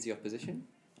 He's the opposition,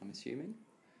 I'm assuming?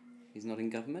 He's not in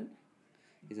government?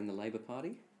 He's in the Labour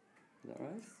Party? Is that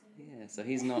right? Yeah, so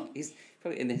he's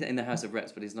probably in the House of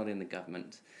Reps, but he's not in the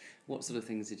government. What sort of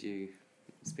things did you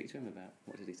speak to him about?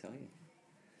 What did he tell you?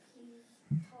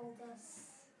 He told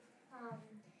us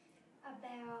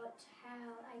about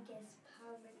how, I guess,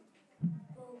 Parliament,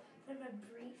 well, from a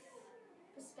brief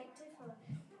perspective of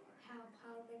how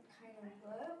Parliament kind of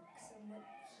works and what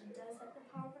he does at the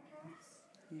Parliament House.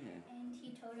 Yeah. And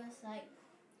he told us, like,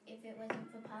 if it wasn't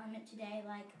for Parliament today,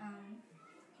 like,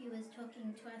 he was talking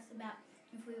to us about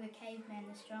if we were cavemen,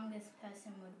 the strongest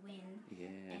person would win. Yeah.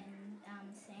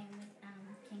 And same with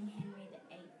King Henry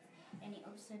VIII. And he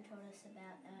also told us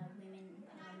about women in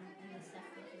Parliament and the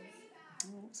suffrages.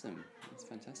 Oh, awesome. That's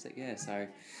fantastic. Yeah, so,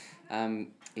 I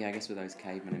guess with those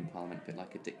cavemen in Parliament, a bit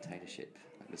like a dictatorship,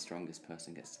 like the strongest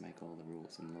person gets to make all the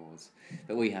rules and laws.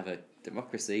 But we have a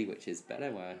democracy, which is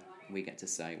better, where we get to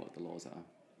say what the laws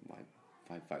are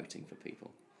by voting for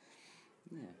people.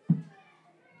 Yeah.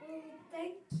 Well,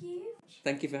 thank you.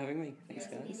 Thank you for having me. Thanks,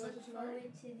 guys. We look forward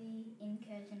to the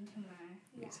incursion tomorrow.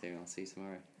 Me too. I'll see you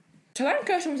tomorrow. So that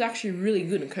incursion was actually a really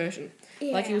good incursion.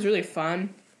 Yeah. Like, it was really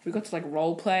fun. We got to, like,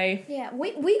 role play. Yeah,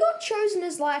 we got chosen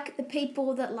as, like, the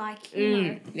people that, like,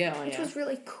 you know, which was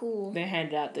really cool. They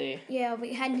handed out the... Yeah,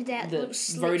 we handed out the little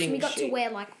slips. voting We got sheet. to wear,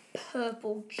 like,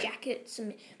 purple jackets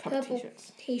and purple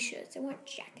t-shirts. T-shirts. They weren't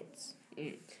jackets.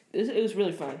 It was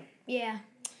really fun. Yeah.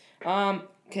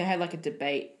 They had, like, a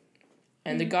debate.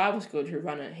 And the guy was good who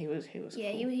ran it. He was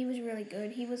Yeah, cool. he was really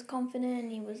good. He was confident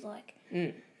and he was, like,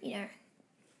 you know.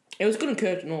 It was good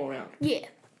incursion all around. Yeah.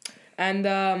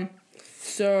 And,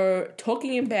 so,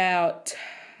 talking about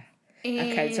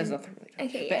Okay, it says nothing really.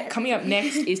 Okay, But coming up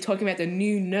next is talking about the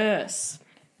new nurse,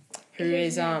 who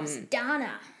is Dana. Is it?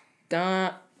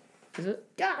 Dana,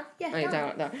 yeah. Oh, yeah,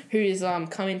 Dana. Who is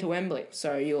coming to Wembley?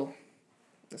 So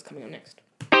that's coming up next.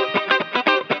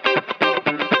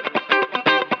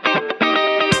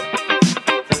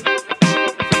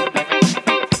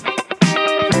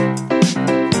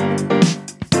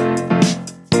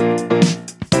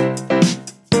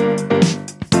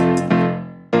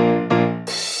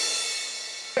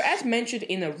 As mentioned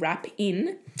in the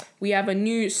wrap-in, we have a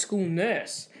new school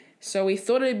nurse. So we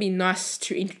thought it'd be nice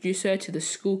to introduce her to the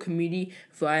school community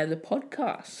via the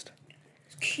podcast.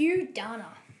 Cue Dana.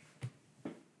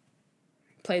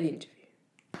 Play the interview.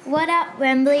 What up,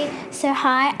 Wembley? So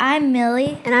hi, I'm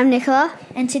Millie. And I'm Nicola.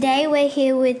 And today we're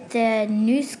here with the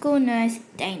new school nurse,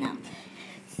 Dana.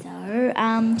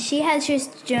 So she has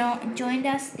just joined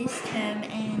us this term,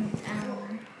 and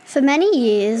for many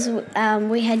years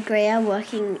we had Greer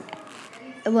working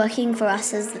for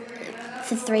us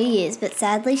for 3 years, but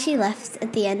sadly she left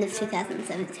at the end of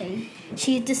 2017.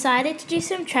 She decided to do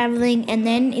some travelling and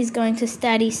then is going to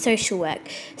study social work.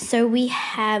 So we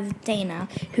have Dana,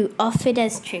 who offered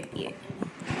as tribute.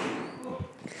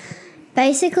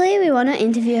 Basically, we want to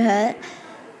interview her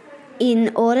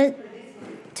in order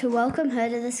to welcome her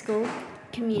to the school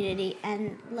community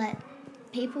and let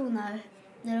people know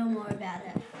a little more about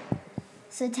it.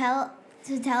 So tell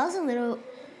us a little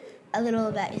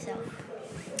about yourself.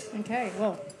 Okay,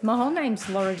 well, my whole name's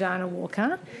Loredana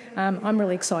Walker. I'm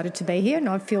really excited to be here and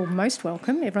I feel most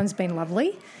welcome. Everyone's been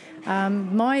lovely.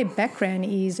 My background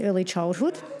is early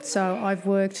childhood, so I've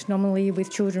worked nominally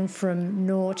with children from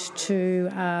 0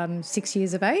 to 6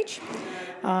 years of age.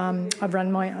 I've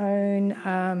run my own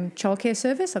childcare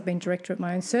service. I've been director at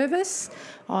my own service.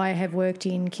 I have worked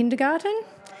in kindergarten,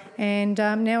 and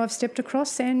now I've stepped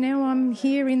across and now I'm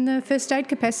here in the first aid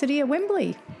capacity at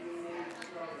Wembley.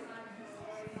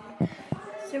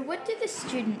 So what do the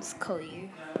students call you?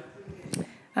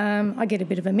 I get a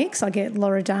bit of a mix. I get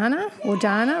Loredana or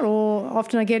Dana, or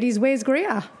often I get where's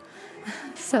Greer?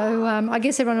 So I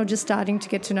guess everyone are just starting to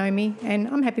get to know me, and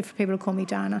I'm happy for people to call me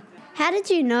Dana. How did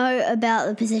you know about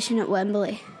the position at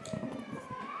Wembley?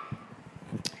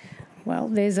 Well,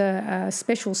 there's a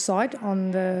special site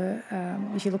on the,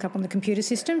 if you look up on the computer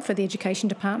system for the education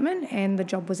department, and the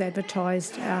job was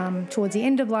advertised towards the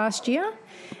end of last year,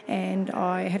 and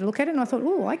I had a look at it and I thought,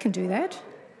 oh, I can do that.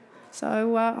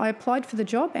 So I applied for the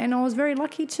job and I was very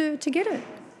lucky to get it.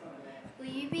 Will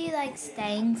you be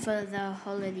staying for the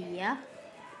whole of the year?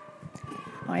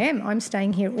 I am. I'm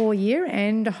staying here all year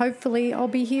and hopefully I'll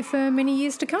be here for many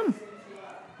years to come.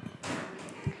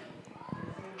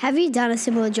 Have you done a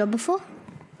similar job before?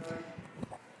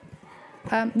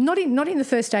 Not in the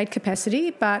first aid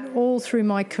capacity, but all through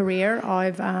my career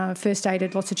I've first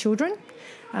aided lots of children.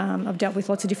 I've dealt with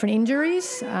lots of different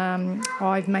injuries.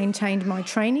 I've maintained my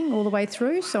training all the way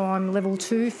through, so I'm level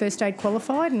 2 first aid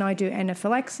qualified, and I do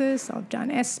anaphylaxis, I've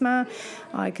done asthma,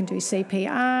 I can do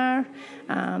CPR,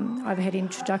 I've had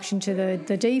introduction to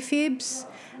the defibs.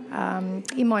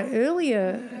 In my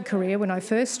earlier career, when I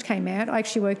first came out, I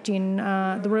actually worked in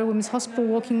the Royal Women's Hospital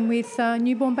working with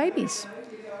newborn babies.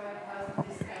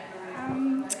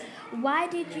 Why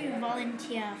did you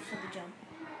volunteer for the job?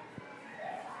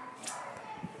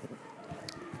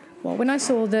 Well, when I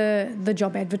saw the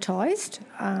job advertised,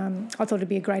 I thought it'd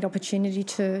be a great opportunity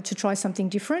to try something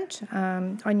different.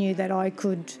 I knew that I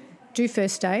could do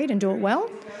first aid and do it well.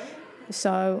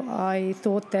 So I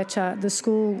thought that the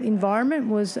school environment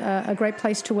was a great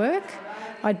place to work.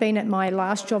 I'd been at my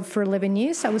last job for 11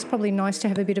 years, so it was probably nice to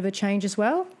have a bit of a change as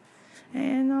well.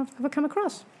 And I've come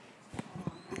across.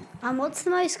 What's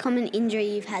the most common injury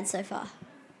you've had so far?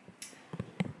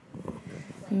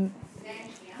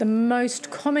 The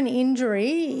most common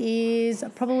injury is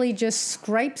probably just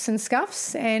scrapes and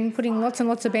scuffs and putting lots and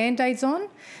lots of Band-Aids on.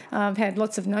 I've had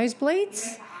lots of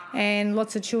nosebleeds and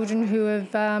lots of children who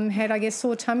have had, I guess,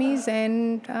 sore tummies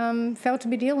and felt a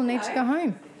bit ill and need to go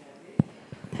home.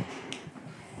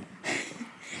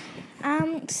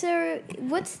 So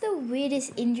what's the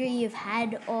weirdest injury you've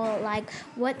had, or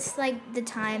what's the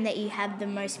time that you have the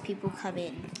most people come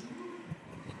in?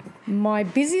 My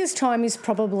busiest time is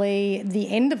probably the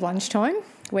end of lunchtime,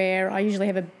 where I usually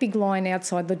have a big line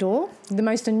outside the door. The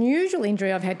most unusual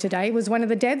injury I've had today was one of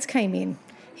the dads came in.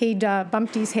 He'd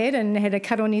bumped his head and had a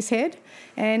cut on his head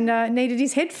and needed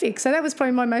his head fixed. So that was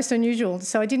probably my most unusual.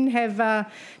 So I didn't have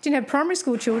primary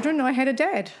school children, I had a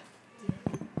dad.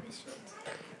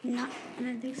 No, I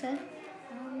don't think so.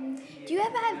 Do you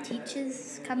ever have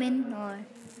teachers come in, or...?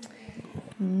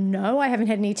 No, I haven't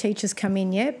had any teachers come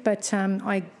in yet, but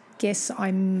I guess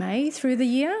I may through the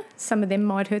year. Some of them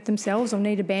might hurt themselves or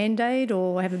need a Band-Aid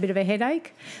or have a bit of a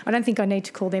headache. I don't think I need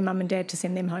to call their mum and dad to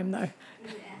send them home though.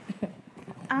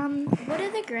 What are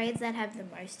the grades that have the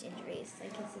most injuries?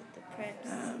 Like, is it the preps?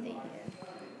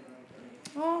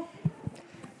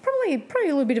 Probably a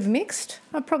little bit of mixed.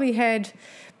 I've probably had,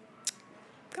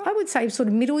 I would say, sort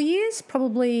of middle years,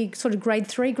 probably sort of grade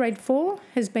 3, grade 4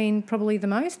 has been probably the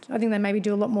most. I think they maybe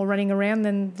do a lot more running around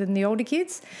than the older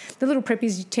kids. The little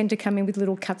preppies tend to come in with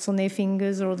little cuts on their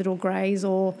fingers or little greys,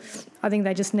 or I think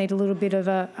they just need a little bit of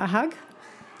a hug.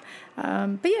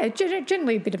 But yeah,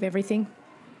 generally a bit of everything.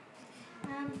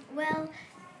 Well,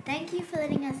 thank you for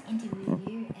letting us interview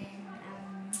you,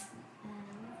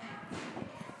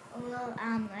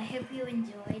 and I hope you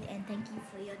enjoyed, and thank you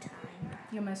for your time.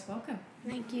 You're most welcome.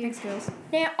 Thank you. Thanks, girls.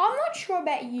 Now, I'm not sure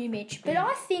about you, Mitch, but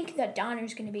I think that Dana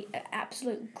is going to be an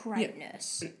absolute great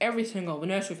nurse. Every single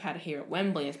nurse we've had here at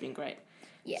Wembley has been great.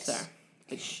 Yes. So,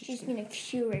 she's going to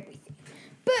cure everything.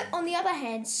 But on the other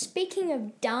hand, speaking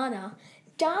of Dana,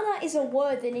 Dana is a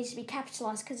word that needs to be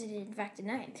capitalised because it is in fact a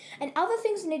name. And other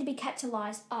things that need to be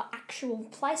capitalised are actual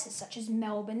places such as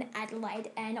Melbourne,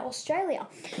 Adelaide and Australia.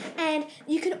 And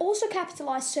you can also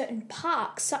capitalise certain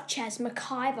parks such as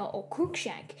McIver or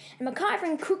Cruikshank. And McIver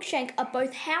and Cruikshank are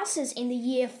both houses in the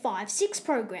Year 5-6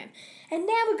 program. And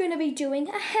now we're going to be doing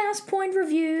a house point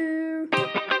review.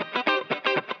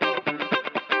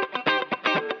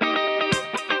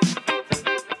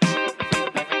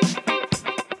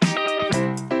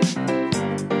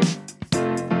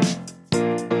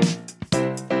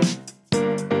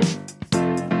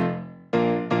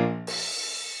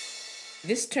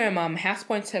 This term, house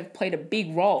points have played a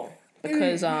big role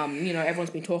because, everyone's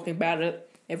been talking about it.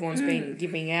 Everyone's been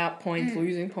giving out points,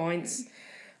 losing points.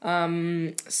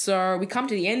 So we come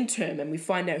to the end term and we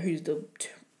find out who's the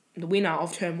winner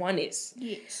of term 1 is.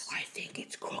 Yes. I think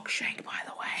it's Cruikshank, by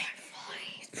the way.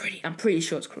 I'm pretty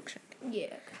sure it's Cruikshank.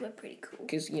 Yeah, because we're pretty cool.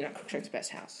 Because, Cruikshank's the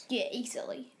best house. Yeah,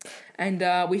 easily. And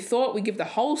we thought we'd give the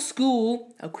whole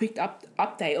school a quick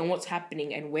update on what's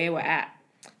happening and where we're at.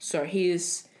 So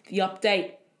here's the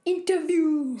update.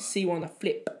 Interview. See you on the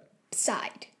flip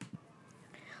side.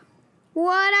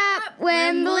 What up,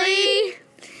 Wembley?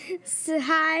 So,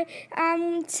 hi.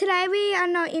 Today we are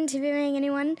not interviewing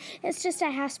anyone. It's just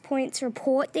a house points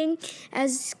report thing.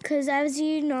 Because as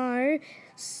you know,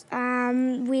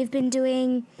 we've been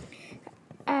doing.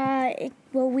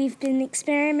 We've been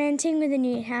experimenting with a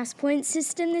new house point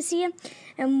system this year,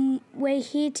 and we're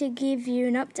here to give you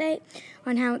an update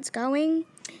on how it's going.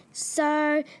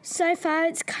 So far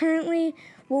it's currently,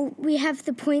 we have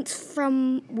the points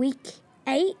from week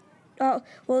 8.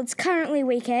 It's currently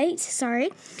week 8,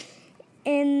 sorry.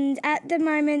 And at the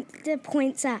moment the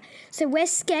points are, so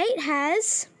Westgate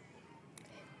has...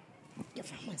 You're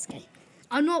from Westgate.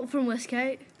 I'm not from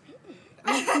Westgate.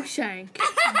 I'm Cruikshank.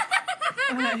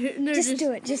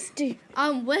 Just do.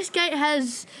 Westgate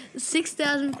has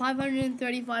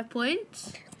 6,535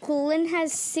 points. Coolin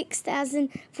has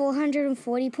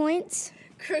 6,440 points.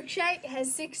 Cruikshank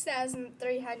has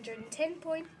 6,310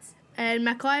 points. And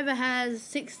McIver has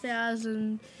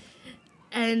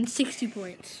 6,060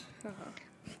 points.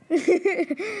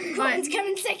 Colin's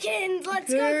coming second.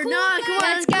 Let's go, Coolin. No, come on,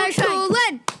 let's go,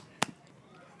 Coolin.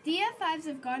 The Year 5s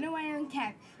have gone away on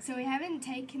camp, so we haven't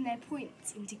taken their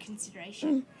points into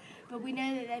consideration. But we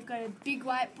know that they've got a big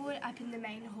whiteboard up in the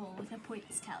main hall with a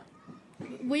points tally.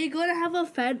 We're going to have a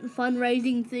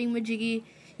fundraising thing with Jiggy,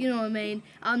 you know what I mean,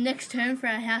 next term for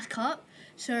our house cup.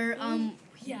 So,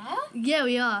 Yeah? Yeah,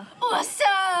 we are. Awesome!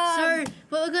 So,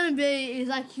 what we're going to be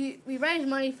is, we raise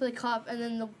money for the cup, and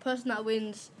then the person that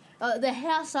wins, the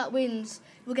house that wins,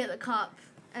 will get the cup,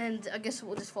 and I guess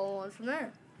we'll just follow on from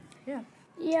there. Yeah.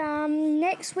 Yeah,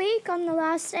 next week, on the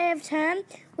last day of term,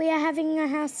 we are having a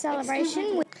house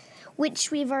celebration, which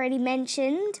we've already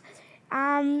mentioned.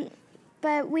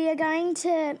 But we are going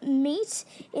to meet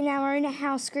in our own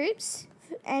house groups,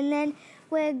 and then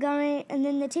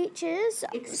the teachers,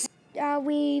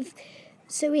 we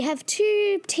have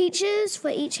 2 teachers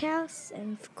for each house,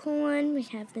 and for Corn, we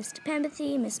have Mr.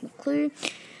 Pempathy, Miss McClue,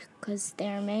 because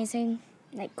they're amazing,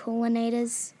 like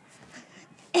coordinators.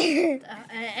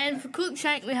 And for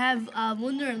Cruikshank, we have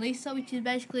Linda and Lisa, which is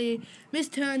basically Miss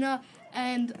Turner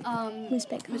and Miss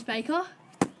Baker.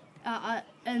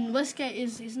 And Westgate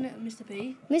isn't it Mr.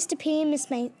 P? Mr. P and Miss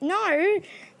Mason. No,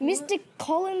 Mr.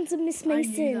 Collins and Miss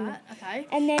Mason. I knew that. Okay.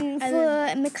 And then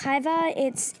for McIver,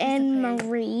 it's Anne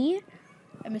Marie,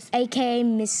 aka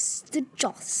Mr.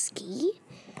 Josky,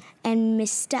 and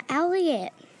Mr.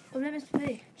 Elliot. What about Mr.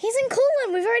 P? He's in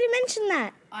Coolin. We've already mentioned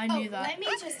that. I knew that. Let me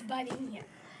just butt in here.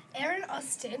 Erin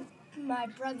Austin my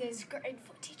brother's grade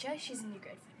 4 teacher, she's a new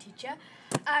grade 4 teacher,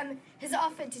 has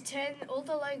offered to turn all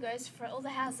the logos for all the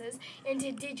houses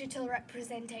into digital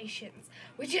representations,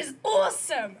 which is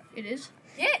awesome. It is?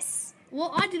 Yes.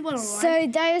 Well, I did one online. So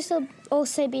those will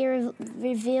also be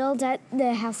revealed at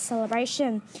the house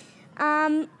celebration.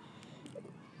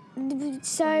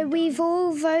 So we've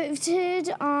all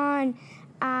voted on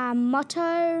a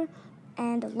motto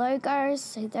and a logo,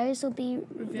 so those will be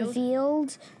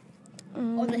revealed.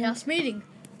 On the house meeting.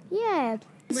 Yeah.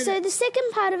 So the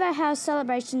second part of our house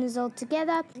celebration is all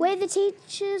together, where the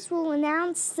teachers will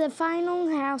announce the final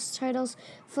house totals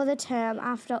for the term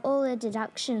after all the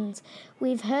deductions.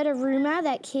 We've heard a rumour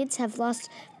that kids have lost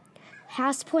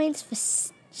house points for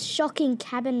shocking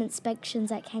cabin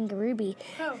inspections at Kangarooby,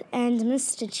 and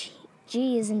Mr.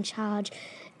 G is in charge,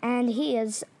 and he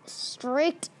is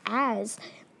strict as.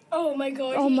 Oh my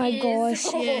god. Oh my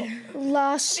gosh. Yeah.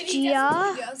 Last But he year.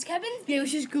 doesn't do the girls' cabin. Yeah,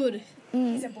 which is good.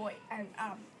 He's a boy, and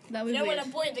That was you don't weird. want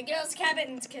a boy in the girls'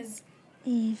 cabins because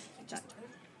Kind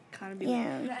of be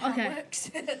Yeah. weird. that's how Okay. it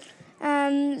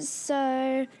works.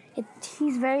 So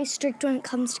he's very strict when it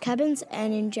comes to cabins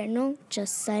and in general,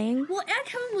 just saying. Well, our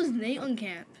cabin was neat on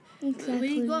camp.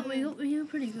 Exactly. We were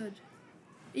pretty good.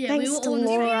 Yeah, Thanks we were to all in the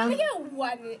Laura. We only get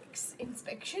one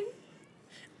inspection.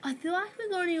 I feel like we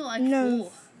got only like No,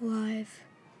 4. 5.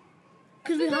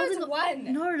 Because we I thought hardly it got was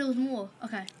one. No, there was more.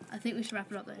 Okay, I think we should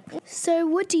wrap it up there. So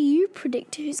what do you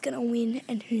predict who's going to win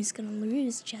and who's going to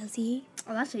lose, Jazzy?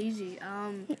 Oh, that's easy.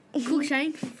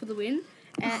 Cookshank for the win,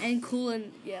 and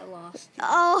Coolin, last.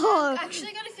 Oh,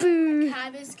 Actually, got a feeling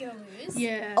Cab is gonna lose.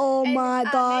 Yeah. oh And, my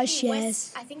gosh, maybe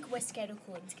yes. I think Westgate or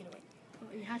Cooling's gonna win.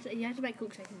 You had to make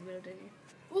Cookshank in the middle, didn't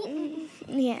you?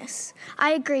 Yes,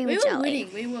 I agree We with were Jelly.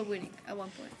 winning. We were winning at one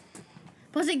point.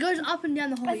 Plus, it goes up and down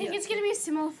the whole I think year. it's gonna be a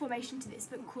similar formation to this,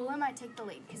 but Cooler might take the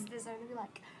lead because there's only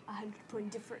like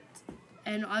 100-point difference.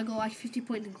 And I got like 50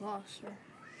 points in class. So.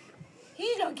 He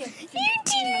did not get. You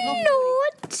did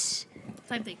not.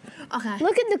 Same thing. Okay.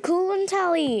 Look at the Coolin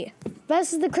tally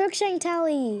versus the Crookshank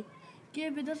tally. Yeah,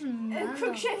 but it doesn't matter.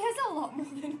 Crookshank has a lot more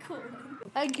than Cooler.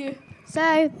 Thank you.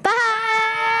 So, bye!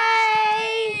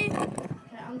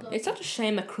 It's such a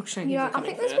shame that Crookshank Yeah, isn't I coming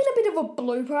think there's first. been a bit of a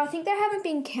blooper. I think they haven't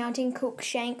been counting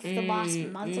Cookshank for the last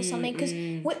month or something because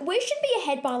we should be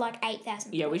ahead by like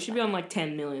 8,000. Yeah, we should be on like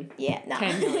 10 million. Yeah, no.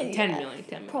 10 million, 10 million,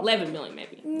 10 million. 11 million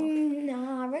maybe.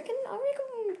 No, I reckon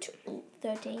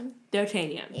 13.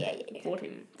 13, yeah. Yeah.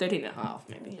 14, 13 and a half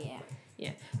maybe. Yeah.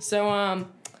 Yeah. So,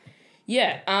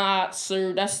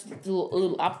 so that's a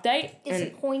little update. And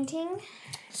Disappointing.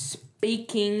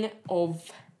 speaking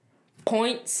of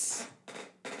points,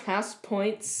 house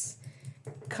points,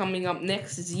 coming up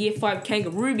next is Year 5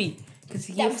 Kangarooby.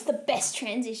 That was the best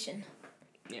transition.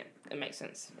 Yeah, that makes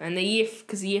sense. And the Year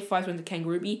 5 went to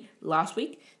Kangarooby last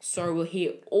week, so we'll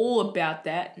hear all about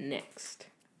that next.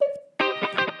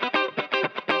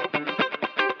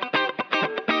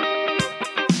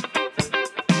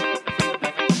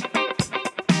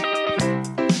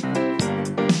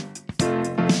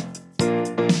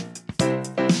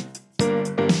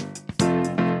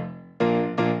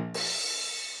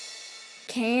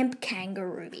 Camp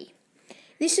Kangarooby.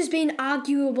 This has been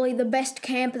arguably the best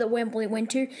camp that Wembley went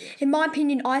to. In my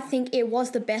opinion, I think it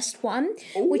was the best one,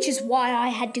 which is why I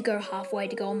had to go halfway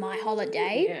to go on my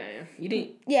holiday. Yeah. You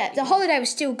didn't. Yeah, the holiday was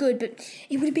still good, but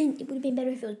it would have been better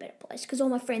if it was a better place because all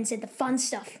my friends said the fun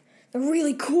stuff, the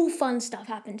really cool fun stuff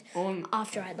happened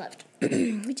after I left,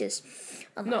 which is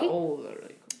unlucky. Not all of it,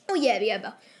 really. Oh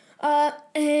yeah,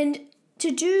 and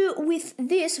to do with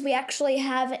this, we actually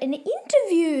have an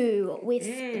interview with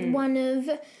one of.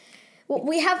 Well,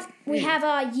 we have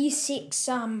our Year 6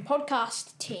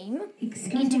 podcast team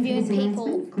interviewing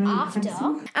people after,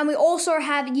 and we also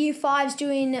have Year 5s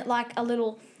doing like a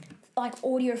little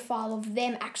audio file of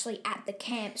them actually at the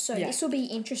camp. So this will be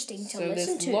interesting to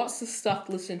listen to. So there's lots of stuff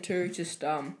to listen to. Just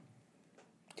turn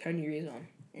your ears on,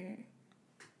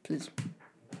 please.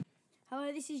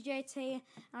 Hello, this is JT.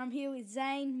 I'm here with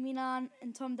Zane, Minan,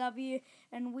 and Tom W.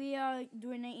 And we are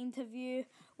doing an interview.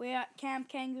 We're at Camp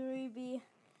Kangarooby.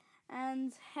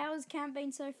 And how has camp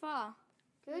been so far?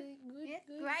 Good.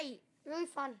 Great. Really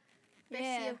fun. Best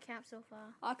year of camp so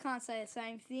far. I can't say the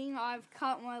same thing. I've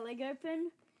cut my leg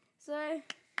open, so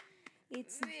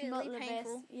it's really not the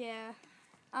painful. best. Yeah.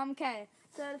 Okay.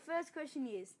 So the first question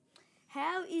is,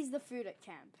 how is the food at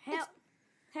camp?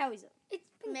 How is it? It's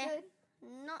been good.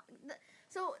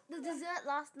 So the dessert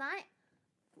last night,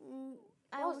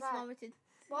 I was vomited.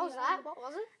 What was that? What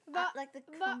was it? Like the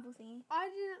crumble thingy. I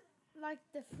didn't like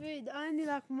the food. I only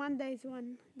like Monday's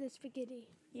one, the spaghetti.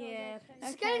 Yeah.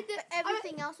 Okay.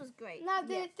 Everything else was great. No,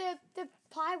 the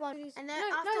pie one. And then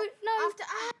after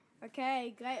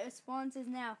Okay, great responses.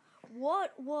 Now,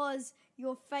 what was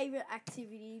your favourite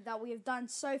activity that we have done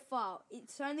so far?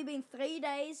 It's only been 3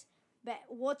 days, but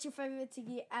what's your favourite to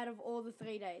get out of all the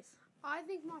 3 days? I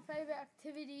think my favourite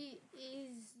activity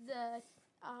is the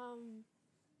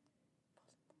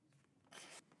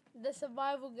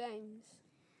survival games.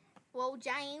 Well,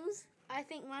 James, I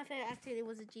think my favourite activity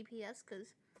was the GPS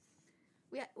because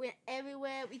we went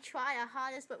everywhere. We tried our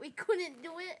hardest, but we couldn't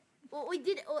do it. Well, we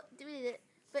did it,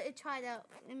 but it tried out.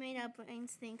 It made our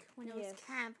brains think when it was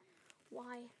camp.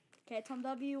 Why? Okay, Tom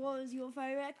W., what was your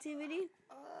favourite activity?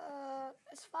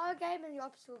 Survival game and the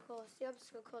obstacle course. The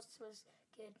obstacle course was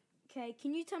good. Okay,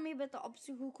 can you tell me about the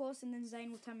obstacle course, and then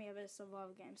Zane will tell me about the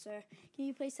survival game. So, can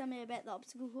you please tell me about the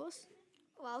obstacle course?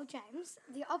 Well, James,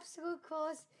 the obstacle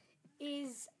course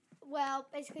is, well,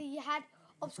 basically you had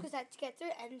obstacles that to get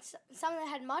through, and some of them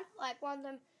had mud. Like one of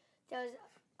them, there was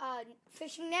a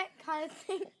fishing net kind of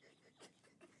thing.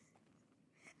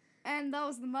 And that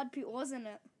was the mud pit, wasn't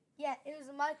it? Yeah, it was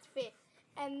a mud pit.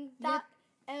 And that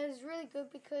it was really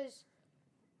good because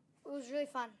it was really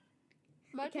fun.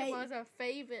 Mud pit was our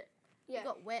favourite. Yeah. We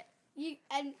got wet.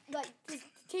 The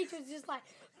teacher was just like,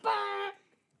 bah!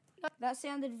 That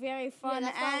sounded very fun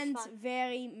and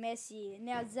very messy.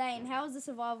 Now, Zane, how was the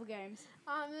survival games?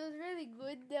 It was really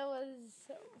good. There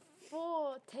was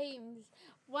 4 teams.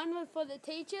 One was for the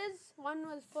teachers, one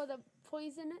was for the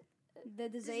poison. The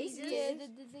diseases? Yeah, the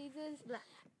diseases.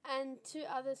 And 2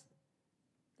 others.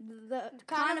 The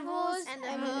carnivores and the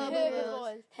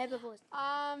herbivores.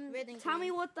 Tell me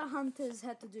what the hunters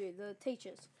had to do, the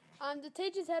teachers. The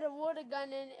teachers had a water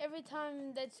gun, and every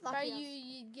time they'd spray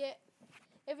you,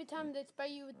 every time they spray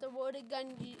you with the water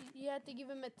gun, you had to give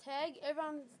them a tag.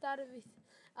 Everyone started with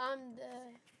the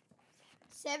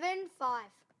 7, 5.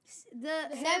 The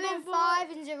 7, 5,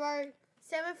 and 0.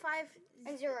 7, 5,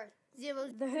 and 0. 0.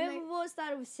 The herbivores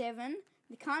started with 7.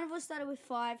 The carnivores started with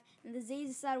 5, and the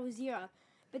diseases started with 0.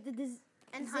 But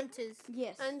hunters.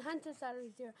 Yes. And hunters started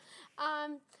with 0.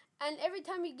 And every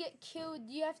time you get killed,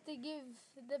 you have to give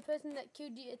the person that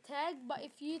killed you a tag. But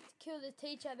if you kill the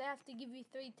teacher, they have to give you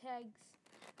 3 tags.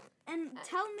 And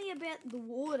tell me about the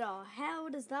water. How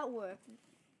does that work?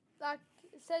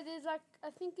 So there's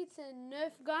I think it's a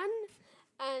Nerf gun,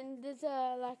 and there's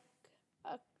a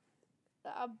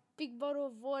big bottle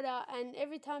of water, and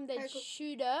every time they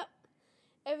shoot it,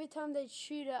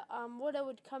 water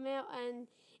would come out, and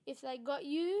if they got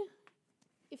you,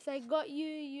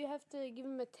 you have to give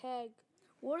them a tag.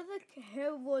 What do the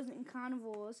herbivores and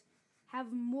carnivores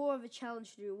have more of a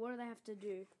challenge to do? What do they have to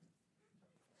do?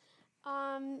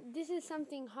 This is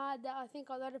something hard that I think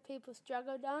a lot of people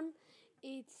struggled on.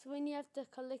 It's when you have to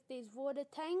collect these water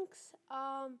tanks.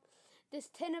 There's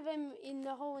 10 of them in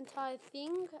the whole entire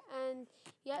thing, and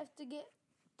you have to get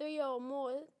 3 or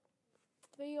more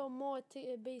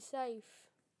to be safe.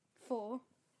 4?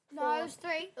 No, it was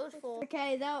 3. It was 4.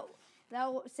 Okay, that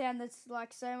sounded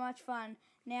like so much fun.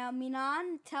 Now,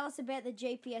 Minan, tell us about the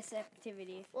GPS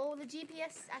activity. Well, the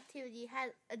GPS activity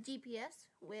had a GPS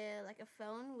where like a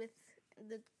phone with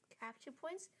the capture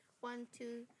points 1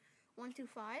 to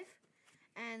 5,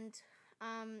 and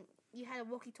you had a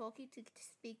walkie-talkie to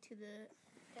speak to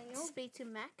speak to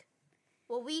Mac.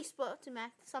 Well, we spoke to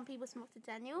Mac. Some people spoke to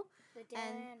Daniel.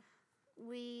 And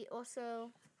we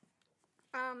also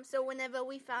so whenever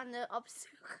we found the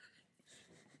obstacle.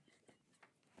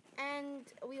 And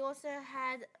we also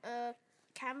had a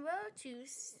camera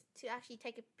to actually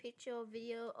take a picture or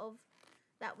video of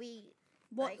that we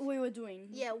we were doing.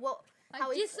 Yeah,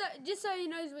 just so he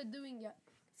knows we're doing it.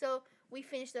 So we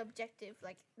finished the objective,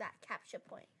 like that capture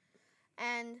point,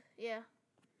 and yeah.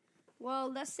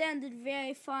 Well, that sounded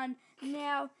very fun.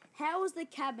 Now, how was the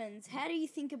cabins? How do you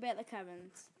think about the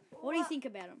cabins? What do you think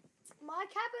about them? My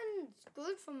cabin's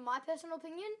good from my personal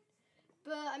opinion.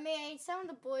 But, I mean, some of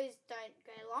the boys don't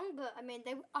go along, but, I mean,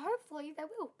 hopefully they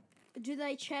will. Do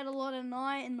they chat a lot at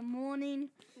night, in the morning?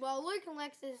 Well, Luke and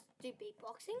Lexus do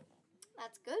beatboxing.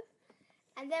 That's good.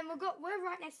 And then we're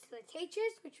right next to the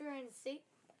teachers, which are in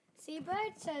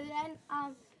Seabird. So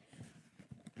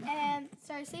then,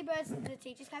 so Seabird's the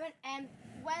teacher's cabin. And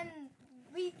when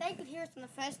they could hear us on the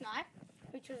first night,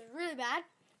 which was really bad,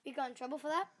 we got in trouble for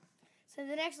that. So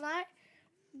the next night,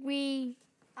 we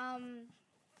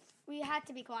had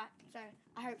to be quiet, so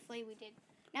hopefully we did.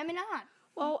 Now we're not.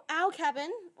 Well, our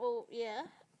cabin was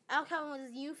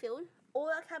Newfield. All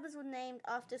our cabins were named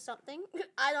after something.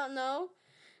 I don't know.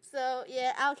 So,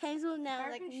 yeah, our cabins were now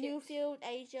like Newfield,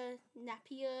 Asia,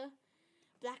 Napier,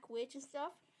 Black Witch and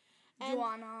stuff. And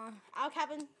Joanna. our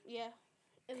cabin,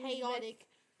 chaotic,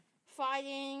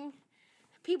 fighting,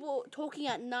 people talking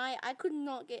at night. I could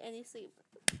not get any sleep.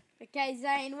 Okay,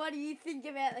 Zane, what do you think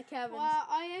about the cabins? Well,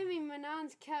 I am in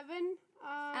Manan's cabin.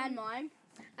 And mine.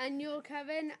 And your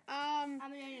cabin. I'm an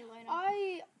only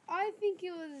loner. I think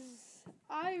it was.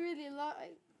 I really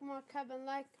like my cabin.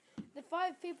 Like the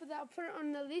 5 people that I put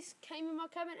on the list came in my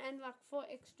cabin, and like 4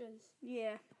 extras.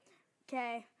 Yeah.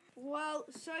 Okay. Well,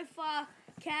 so far,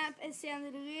 camp has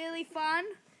sounded really fun,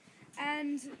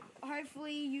 and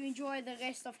hopefully you enjoy the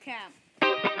rest of camp.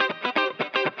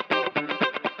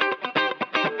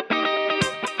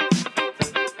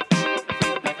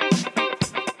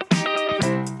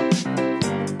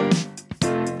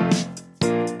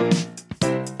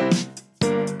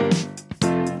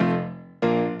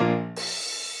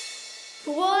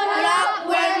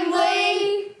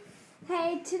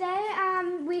 Today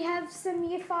we have some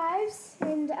Year 5s,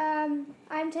 and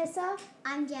I'm Tessa.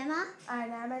 I'm Gemma.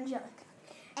 And I'm Angelica.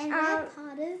 And we're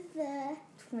part of the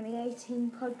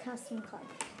 2018 Podcasting Club.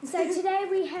 So today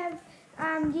we have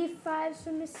Year 5s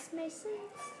from Mrs. Mason.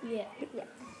 Yeah.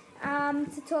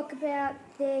 To talk about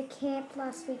their camp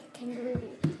last week at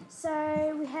Kangaroo.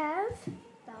 So we have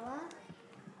Bella,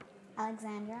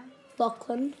 Alexandra,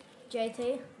 Lachlan,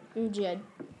 JT, and Jed.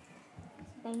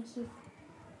 Thank you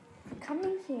for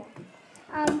coming here.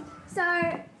 So,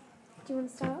 do you want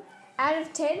to start off? Out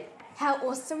of 10, how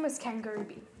awesome was Kangaroo?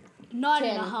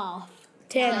 9.5.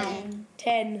 10.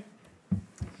 Okay.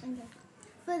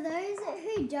 For those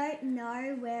who don't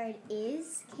know where it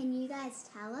is, can you guys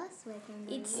tell us where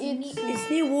Kangaroo is? It's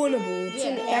near Warrnambool. It's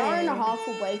an hour and a half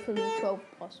away from the 12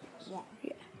 apostles.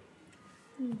 Yeah.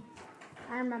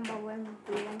 I remember when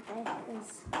we went there. It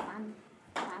was fun.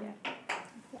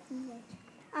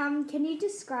 Can you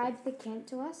describe the camp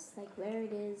to us? Like where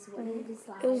it is, what it is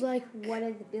like? It was like... What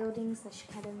are the buildings, the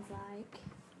cabins like?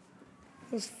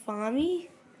 It was farmy.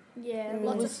 Yeah,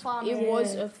 lots of farm. It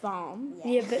was a farm.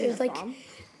 Yeah, but it was like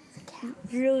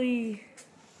really...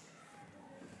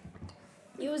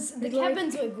 It was... The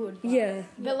cabins were good. Yeah.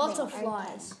 But lots of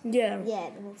flies. Yeah. Yeah,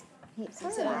 there was heaps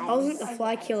of I wasn't the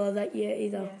fly killer that year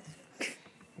either.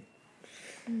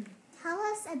 Tell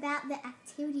us about the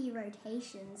activity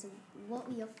rotations. What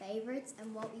were your favourites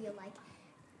and what were your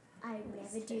I would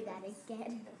never do that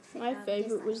again? My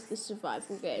favourite was the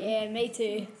survival game. Yeah, me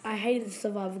too. I hated the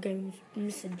survival game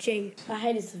with Mr. G. I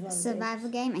hated survival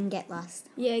game and Get Lost.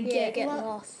 Yeah, get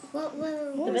lost. What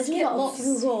was Get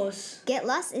Lost? Get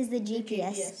Lost is the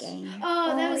GPS game.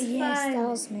 Oh, that was yes, fun. that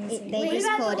was amazing. They just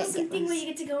called it Get thing where Lost. you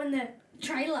get to go in the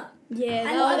trailer. Yeah,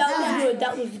 that was good.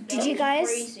 That was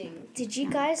Did you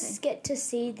guys get to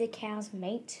see the cows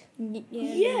mate?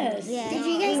 Yes. Yeah.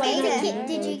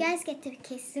 Did you guys get to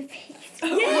kiss the pig?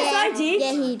 Yes, I did.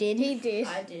 Yeah, he did.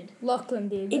 I did. Lachlan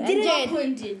did. And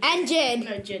Lachlan did. And Jed.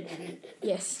 No, Jed didn't.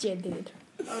 Yes, Jed did.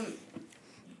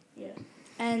 Yeah.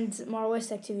 And my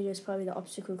worst activity was probably the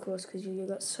obstacle course because you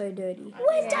got so dirty.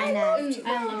 Which I loved.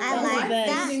 I like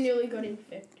that. We nearly got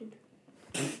infected.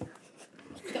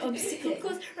 The obstacle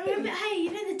course. Remember, hey,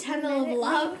 you know the tunnel of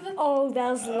love? Oh,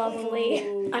 that was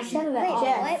lovely. I shouted at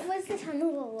What was the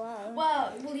tunnel of love?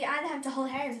 Well, you either have to hold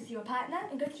hands with your partner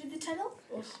and go through the tunnel,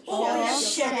 Or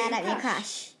shout at your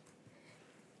crush.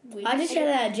 I just shouted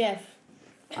at Jeff.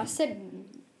 I said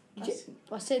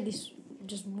this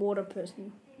just water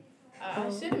person. I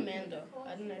said Amanda.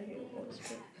 I don't know who it was,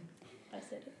 but I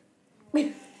said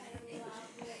it.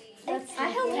 I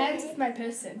held hands with my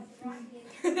person.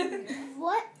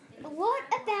 What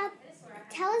about?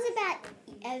 Tell us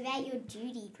about your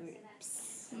duty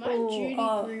groups. My duty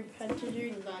group had to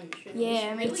do lunch. And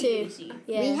Yeah, it was me really too. Easy.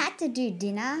 Yeah. We had to do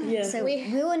dinner, so we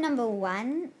were number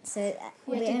 1. So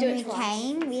when we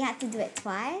came, we had to do it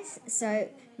twice. So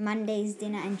Monday's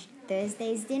dinner and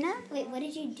Thursday's dinner. Wait, what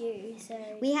did you do? So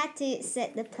we had to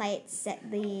set the plates, set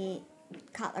the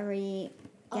cutlery,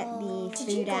 get the food out. Did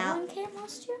you go on camp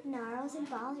last year? No, I was in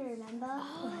Bali, remember?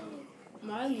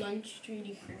 My lunch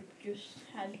duty group just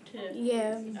had to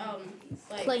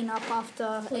Clean up after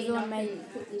everyone made.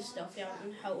 and put the stuff out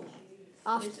and help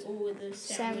After with all of the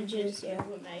sandwiches that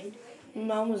were made.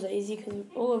 Mine was easy because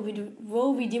all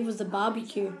we did was the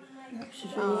barbecue.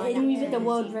 And we hit the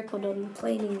world record on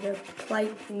cleaning the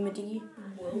plate thingamajiggy.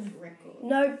 World record.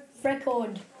 No,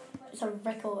 record. It's a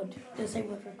record. Did I say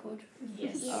world record?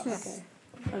 Yes. Oh, okay.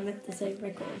 I meant to say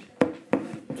record.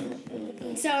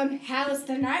 So, how was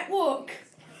the night walk?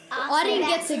 I didn't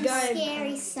get to go.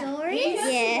 Scary stories.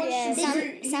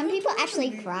 Yeah. some people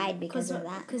actually cried because of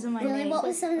that. Because of my name. What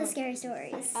was some of the scary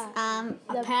stories?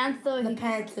 The panther. The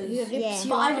Panthers. Yeah.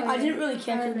 But I didn't really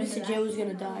care because Mr. J was going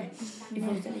to die if it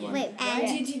was anyone. Wait,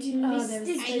 and Did you Mr.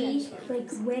 G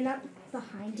went up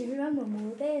behind everyone when we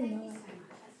were there and they were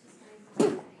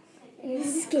like,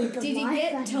 Did you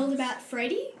get told about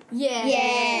Freddy?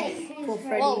 Yeah. Poor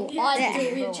Freddy. Well, I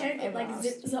did. we check it like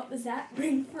zip zop as that,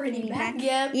 bring Freddy back.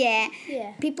 Yeah.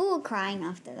 Yeah. People were crying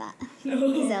after that. 'Cause they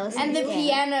were so And the scared.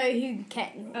 piano who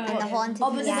came. And the haunted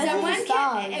but piano.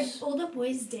 Someone all the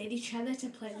boys dared each other to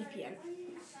play the piano.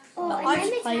 Oh, But and I then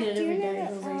just played it do you every know day,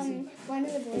 that, it was easy. one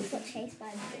of the boys got chased by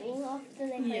a bull after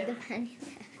they played the piano?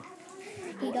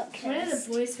 He got cursed. One of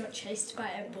the boys got chased by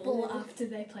a bull after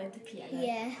they played the piano.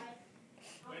 Yeah.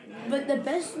 But the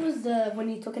best was when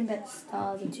you're talking about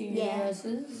the two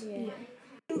universes.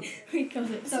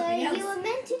 Because it's So something else. you were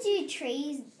meant to do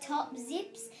trees, top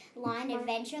zips, line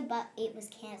adventure, but it was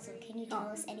cancelled. Can you tell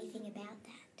us anything about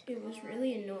that? It was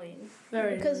really annoying.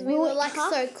 Very Because we were like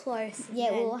so close.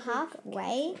 Yeah, we were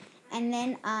halfway, and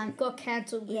then Got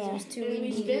cancelled because it was too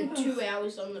windy. We spent 2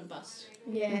 hours on the bus.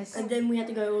 Yes. And then we had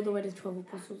to go all the way to 12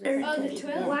 Apostles. Oh, the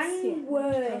 12? One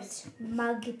word,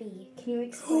 Mugby. Can you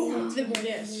explain it to the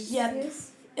Yeah.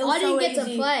 listeners? It was I didn't so get to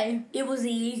easy. play. It was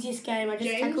the easiest game. I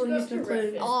just tackled Miss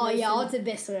McClure. Oh, yeah, I was the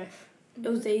best ref. It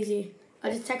was easy.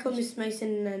 I just tackled Miss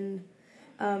Mason and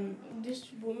This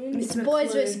woman. Miss It's boys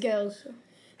McClure. versus girls.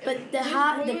 But the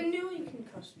hard. woman nearly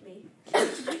concussed me.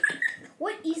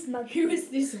 What is Mugby? Who is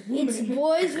this woman? It's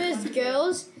boys versus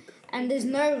girls, and there's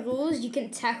no rules. You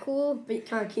can tackle, But you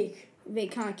can't kick. but you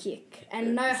can't kick.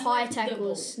 And no high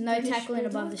tackles. No tackling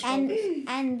above the shoulder.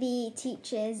 and the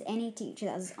teachers, any teacher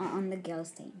that was on the girls'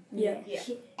 team. Yeah.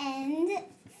 And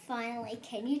finally,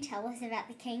 can you tell us about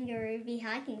the Kangaroo Bee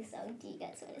hiking song? Do you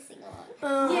guys want to sing along?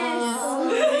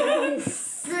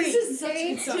 Yes. This is such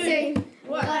a good song. 3, 2,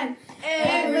 1.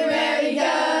 Everywhere we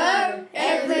go,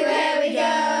 everywhere we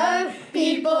go,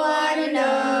 people wanna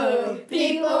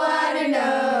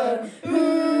know,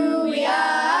 who we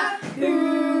are,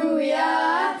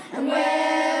 and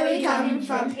where we come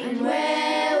from,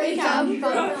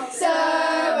 So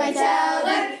I tell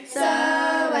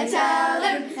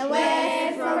them, that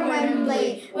we're from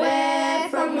Wembley,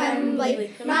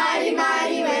 mighty,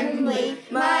 mighty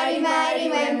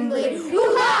Wembley,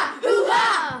 hoo-ha,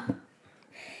 hoo-ha!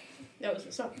 That was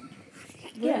the song.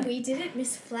 Yeah. When we did it,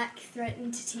 Miss Flack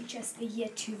threatened to teach us the Year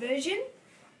 2 version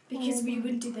because we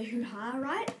wouldn't do the hoo-ha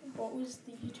right. What was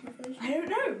the YouTube version? I don't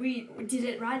know. We did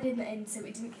it right in the end, so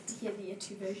we didn't get to hear the Year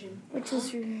 2 version. Which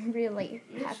was really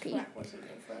happy. Flack wasn't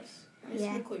there for us. Miss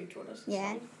Yeah. McClure taught us the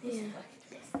Yeah. song. Miss Flack.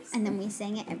 And then we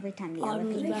sang it every time the other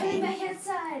people Come came. back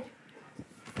outside.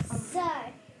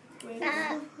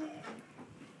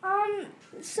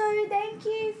 So thank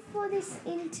you for this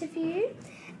interview,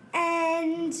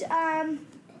 and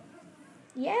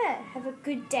yeah, have a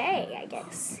good day, I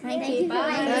guess. Thank you. for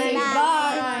Bye. listening.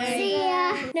 Bye. See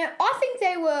ya. Now, I think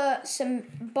they were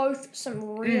both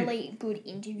some really good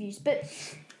interviews, but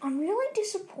I'm really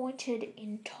disappointed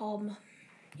in Tom.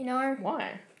 You know?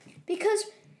 Why? Because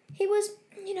he was,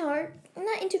 in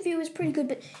that interview was pretty good,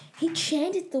 but he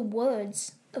chanted the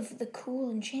words of the Cool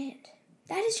and chant.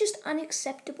 That is just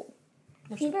unacceptable.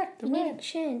 You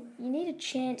need to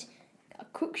chant a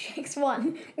Crookshanks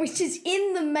one, which is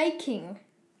in the making.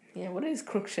 Yeah, what is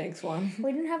Crookshanks one?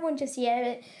 We didn't have one just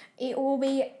yet, but it will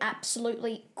be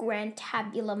absolutely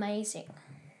grantabule amazing.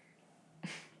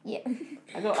 Yeah.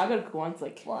 I got ones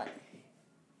like What?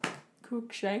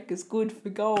 Crookshank is good for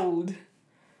gold.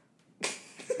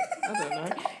 I don't know.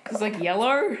 It's like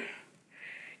yellow.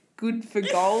 Good for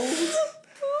gold.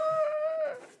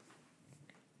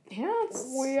 Yeah,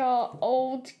 We are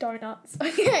old donuts.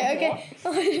 Okay. I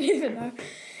don't even know.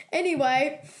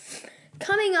 Anyway,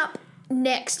 coming up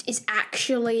next is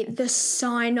actually the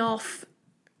sign-off,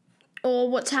 or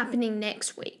what's happening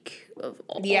next week. The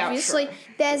Obviously, outro.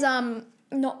 there's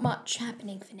not much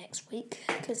happening for next week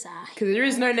because there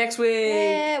is no next week.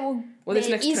 yeah, well there's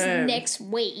there next is term. next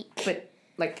week. But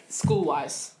like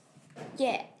school-wise.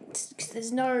 Yeah, because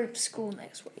there's no school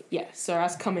next week. Yeah, so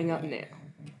that's coming up now.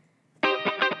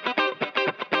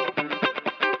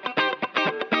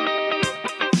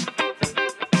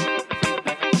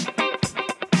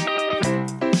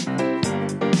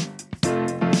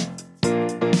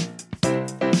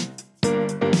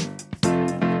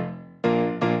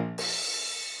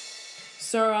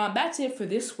 So that's it for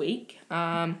this week.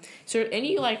 So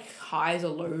any highs or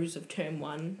lows of term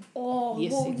 1? Oh,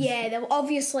 Year well, 6? yeah, there were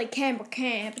obviously Canberra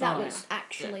Camp. That Oh, was yeah.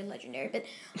 actually legendary. But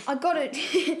I got it.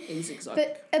 It's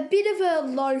exotic. But a bit of a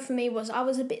low for me was I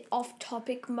was a bit off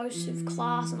topic most of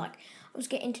class, and I was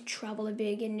getting into trouble a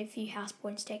bit, getting a few house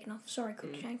points taken off. Sorry,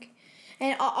 Cookshank.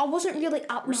 And I wasn't really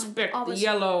up. Respect the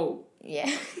yellow.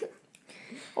 Yeah.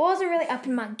 I wasn't really up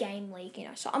in my game league,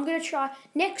 so I'm going to try...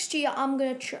 Next year, I'm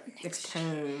going to try...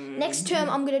 Next term,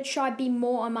 I'm going to try be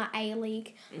more on my A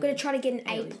league. I'm going to try to get an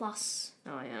A+. Oh,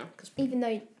 yeah. Even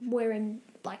though we're in,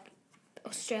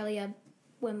 Australia,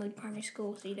 Wembley Primary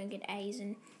School, so you don't get A's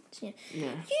and... You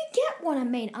get what I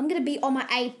mean. I'm going to be on my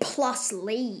A+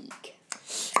 league.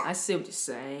 I see what you're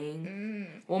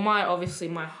saying. Well, my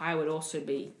high would also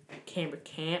be Canberra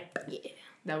Camp. Yeah.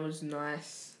 That was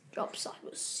nice. Drop side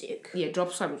was sick. Yeah,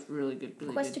 drop side was really good.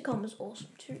 Questacon was awesome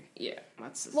too. Yeah,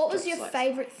 that's. What was your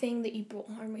favourite thing that you brought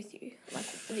home with you? That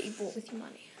you bought with your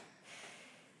money?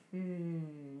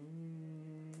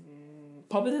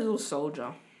 Probably the little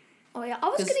soldier. Oh yeah, I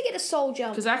was gonna get a soldier.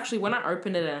 Because actually, when I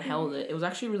opened it and held it, it was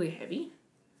actually really heavy.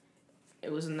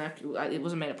 It wasn't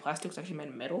made of plastic. It was actually made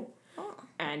of metal. Oh.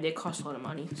 And it cost a lot of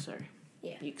money, so.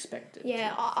 Yeah. You expect it.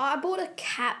 Yeah, I bought a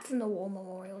cap from the War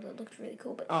Memorial that looked really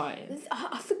cool. But oh, yeah.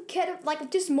 I forget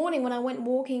it. This morning when I went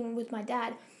walking with my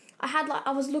dad,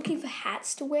 I was looking for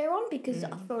hats to wear on because I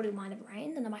thought it might have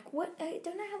rained. And I'm like, what? Don't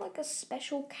I have a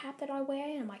special cap that I wear?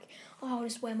 And I'm like, I'll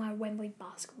just wear my Wembley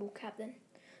basketball cap then.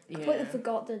 I completely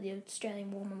forgot that the Australian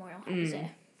War Memorial hat was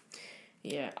there.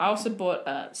 Yeah, I also bought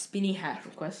a spinny hat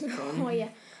from Questacon. Oh, yeah.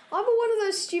 I bought one of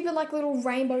those stupid, little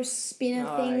rainbow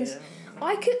spinner things.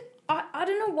 Yeah. I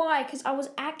don't know why, because I was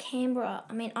at Canberra.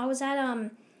 I was at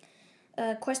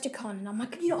Questacon, and I'm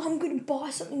like, I'm going to buy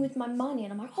something with my money.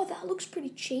 And I'm like, that looks pretty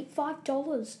cheap,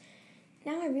 $5.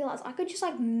 Now I realise I could just,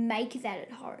 make that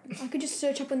at home. I could just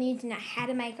search up on the internet how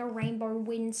to make a rainbow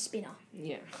wind spinner.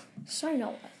 Yeah. So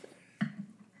not worth it.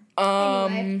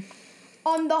 Anyway,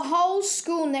 on the whole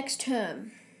school next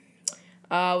term.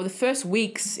 The first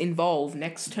weeks involve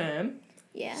next term.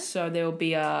 Yeah. So there will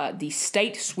be the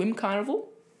State Swim Carnival.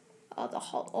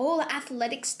 All the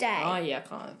athletics day. Oh yeah,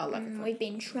 I love it. We've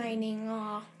been training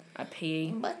at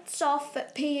PE. Let's off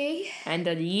at PE. And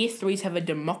the year 3s have a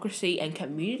democracy and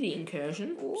community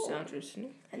incursion. Sounds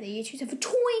interesting. And the year 2s have a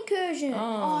toy incursion.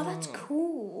 Oh, that's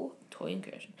cool. Toy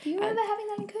incursion. Do you remember having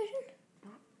that incursion?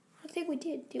 I think we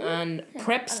did. Did we? And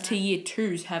preps to year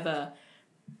 2s have a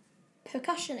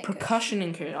percussion incursion. Percussion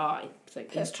incursion. Oh, it's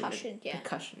like percussion. Yeah.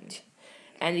 Percussion.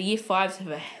 And the year 5s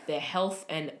have their health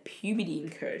and puberty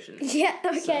incursion. Yeah,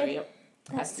 okay. So, yep,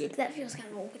 that's good. That feels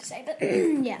kind of awkward to say, but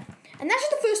yeah. And that's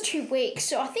just the first 2 weeks,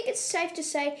 so I think it's safe to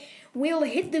say we'll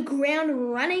hit the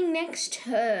ground running next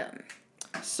term.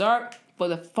 So, for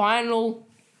the final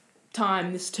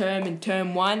time this term in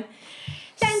term 1,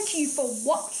 thank you for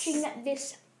watching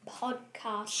this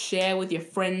podcast. Share with your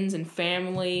friends and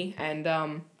family, and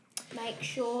make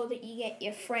sure that you get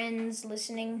your friends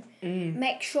listening.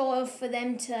 Make sure for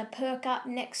them to perk up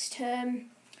next term,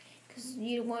 because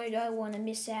you don't want to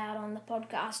miss out on the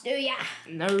podcast, do ya?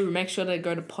 No, make sure to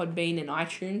go to Podbean and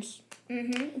iTunes.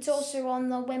 It's also on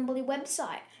the Wembley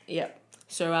website. Yep.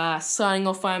 So, signing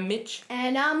off, I'm Mitch.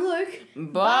 And I'm Luke.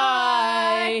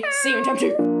 Bye. See you in term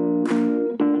 2.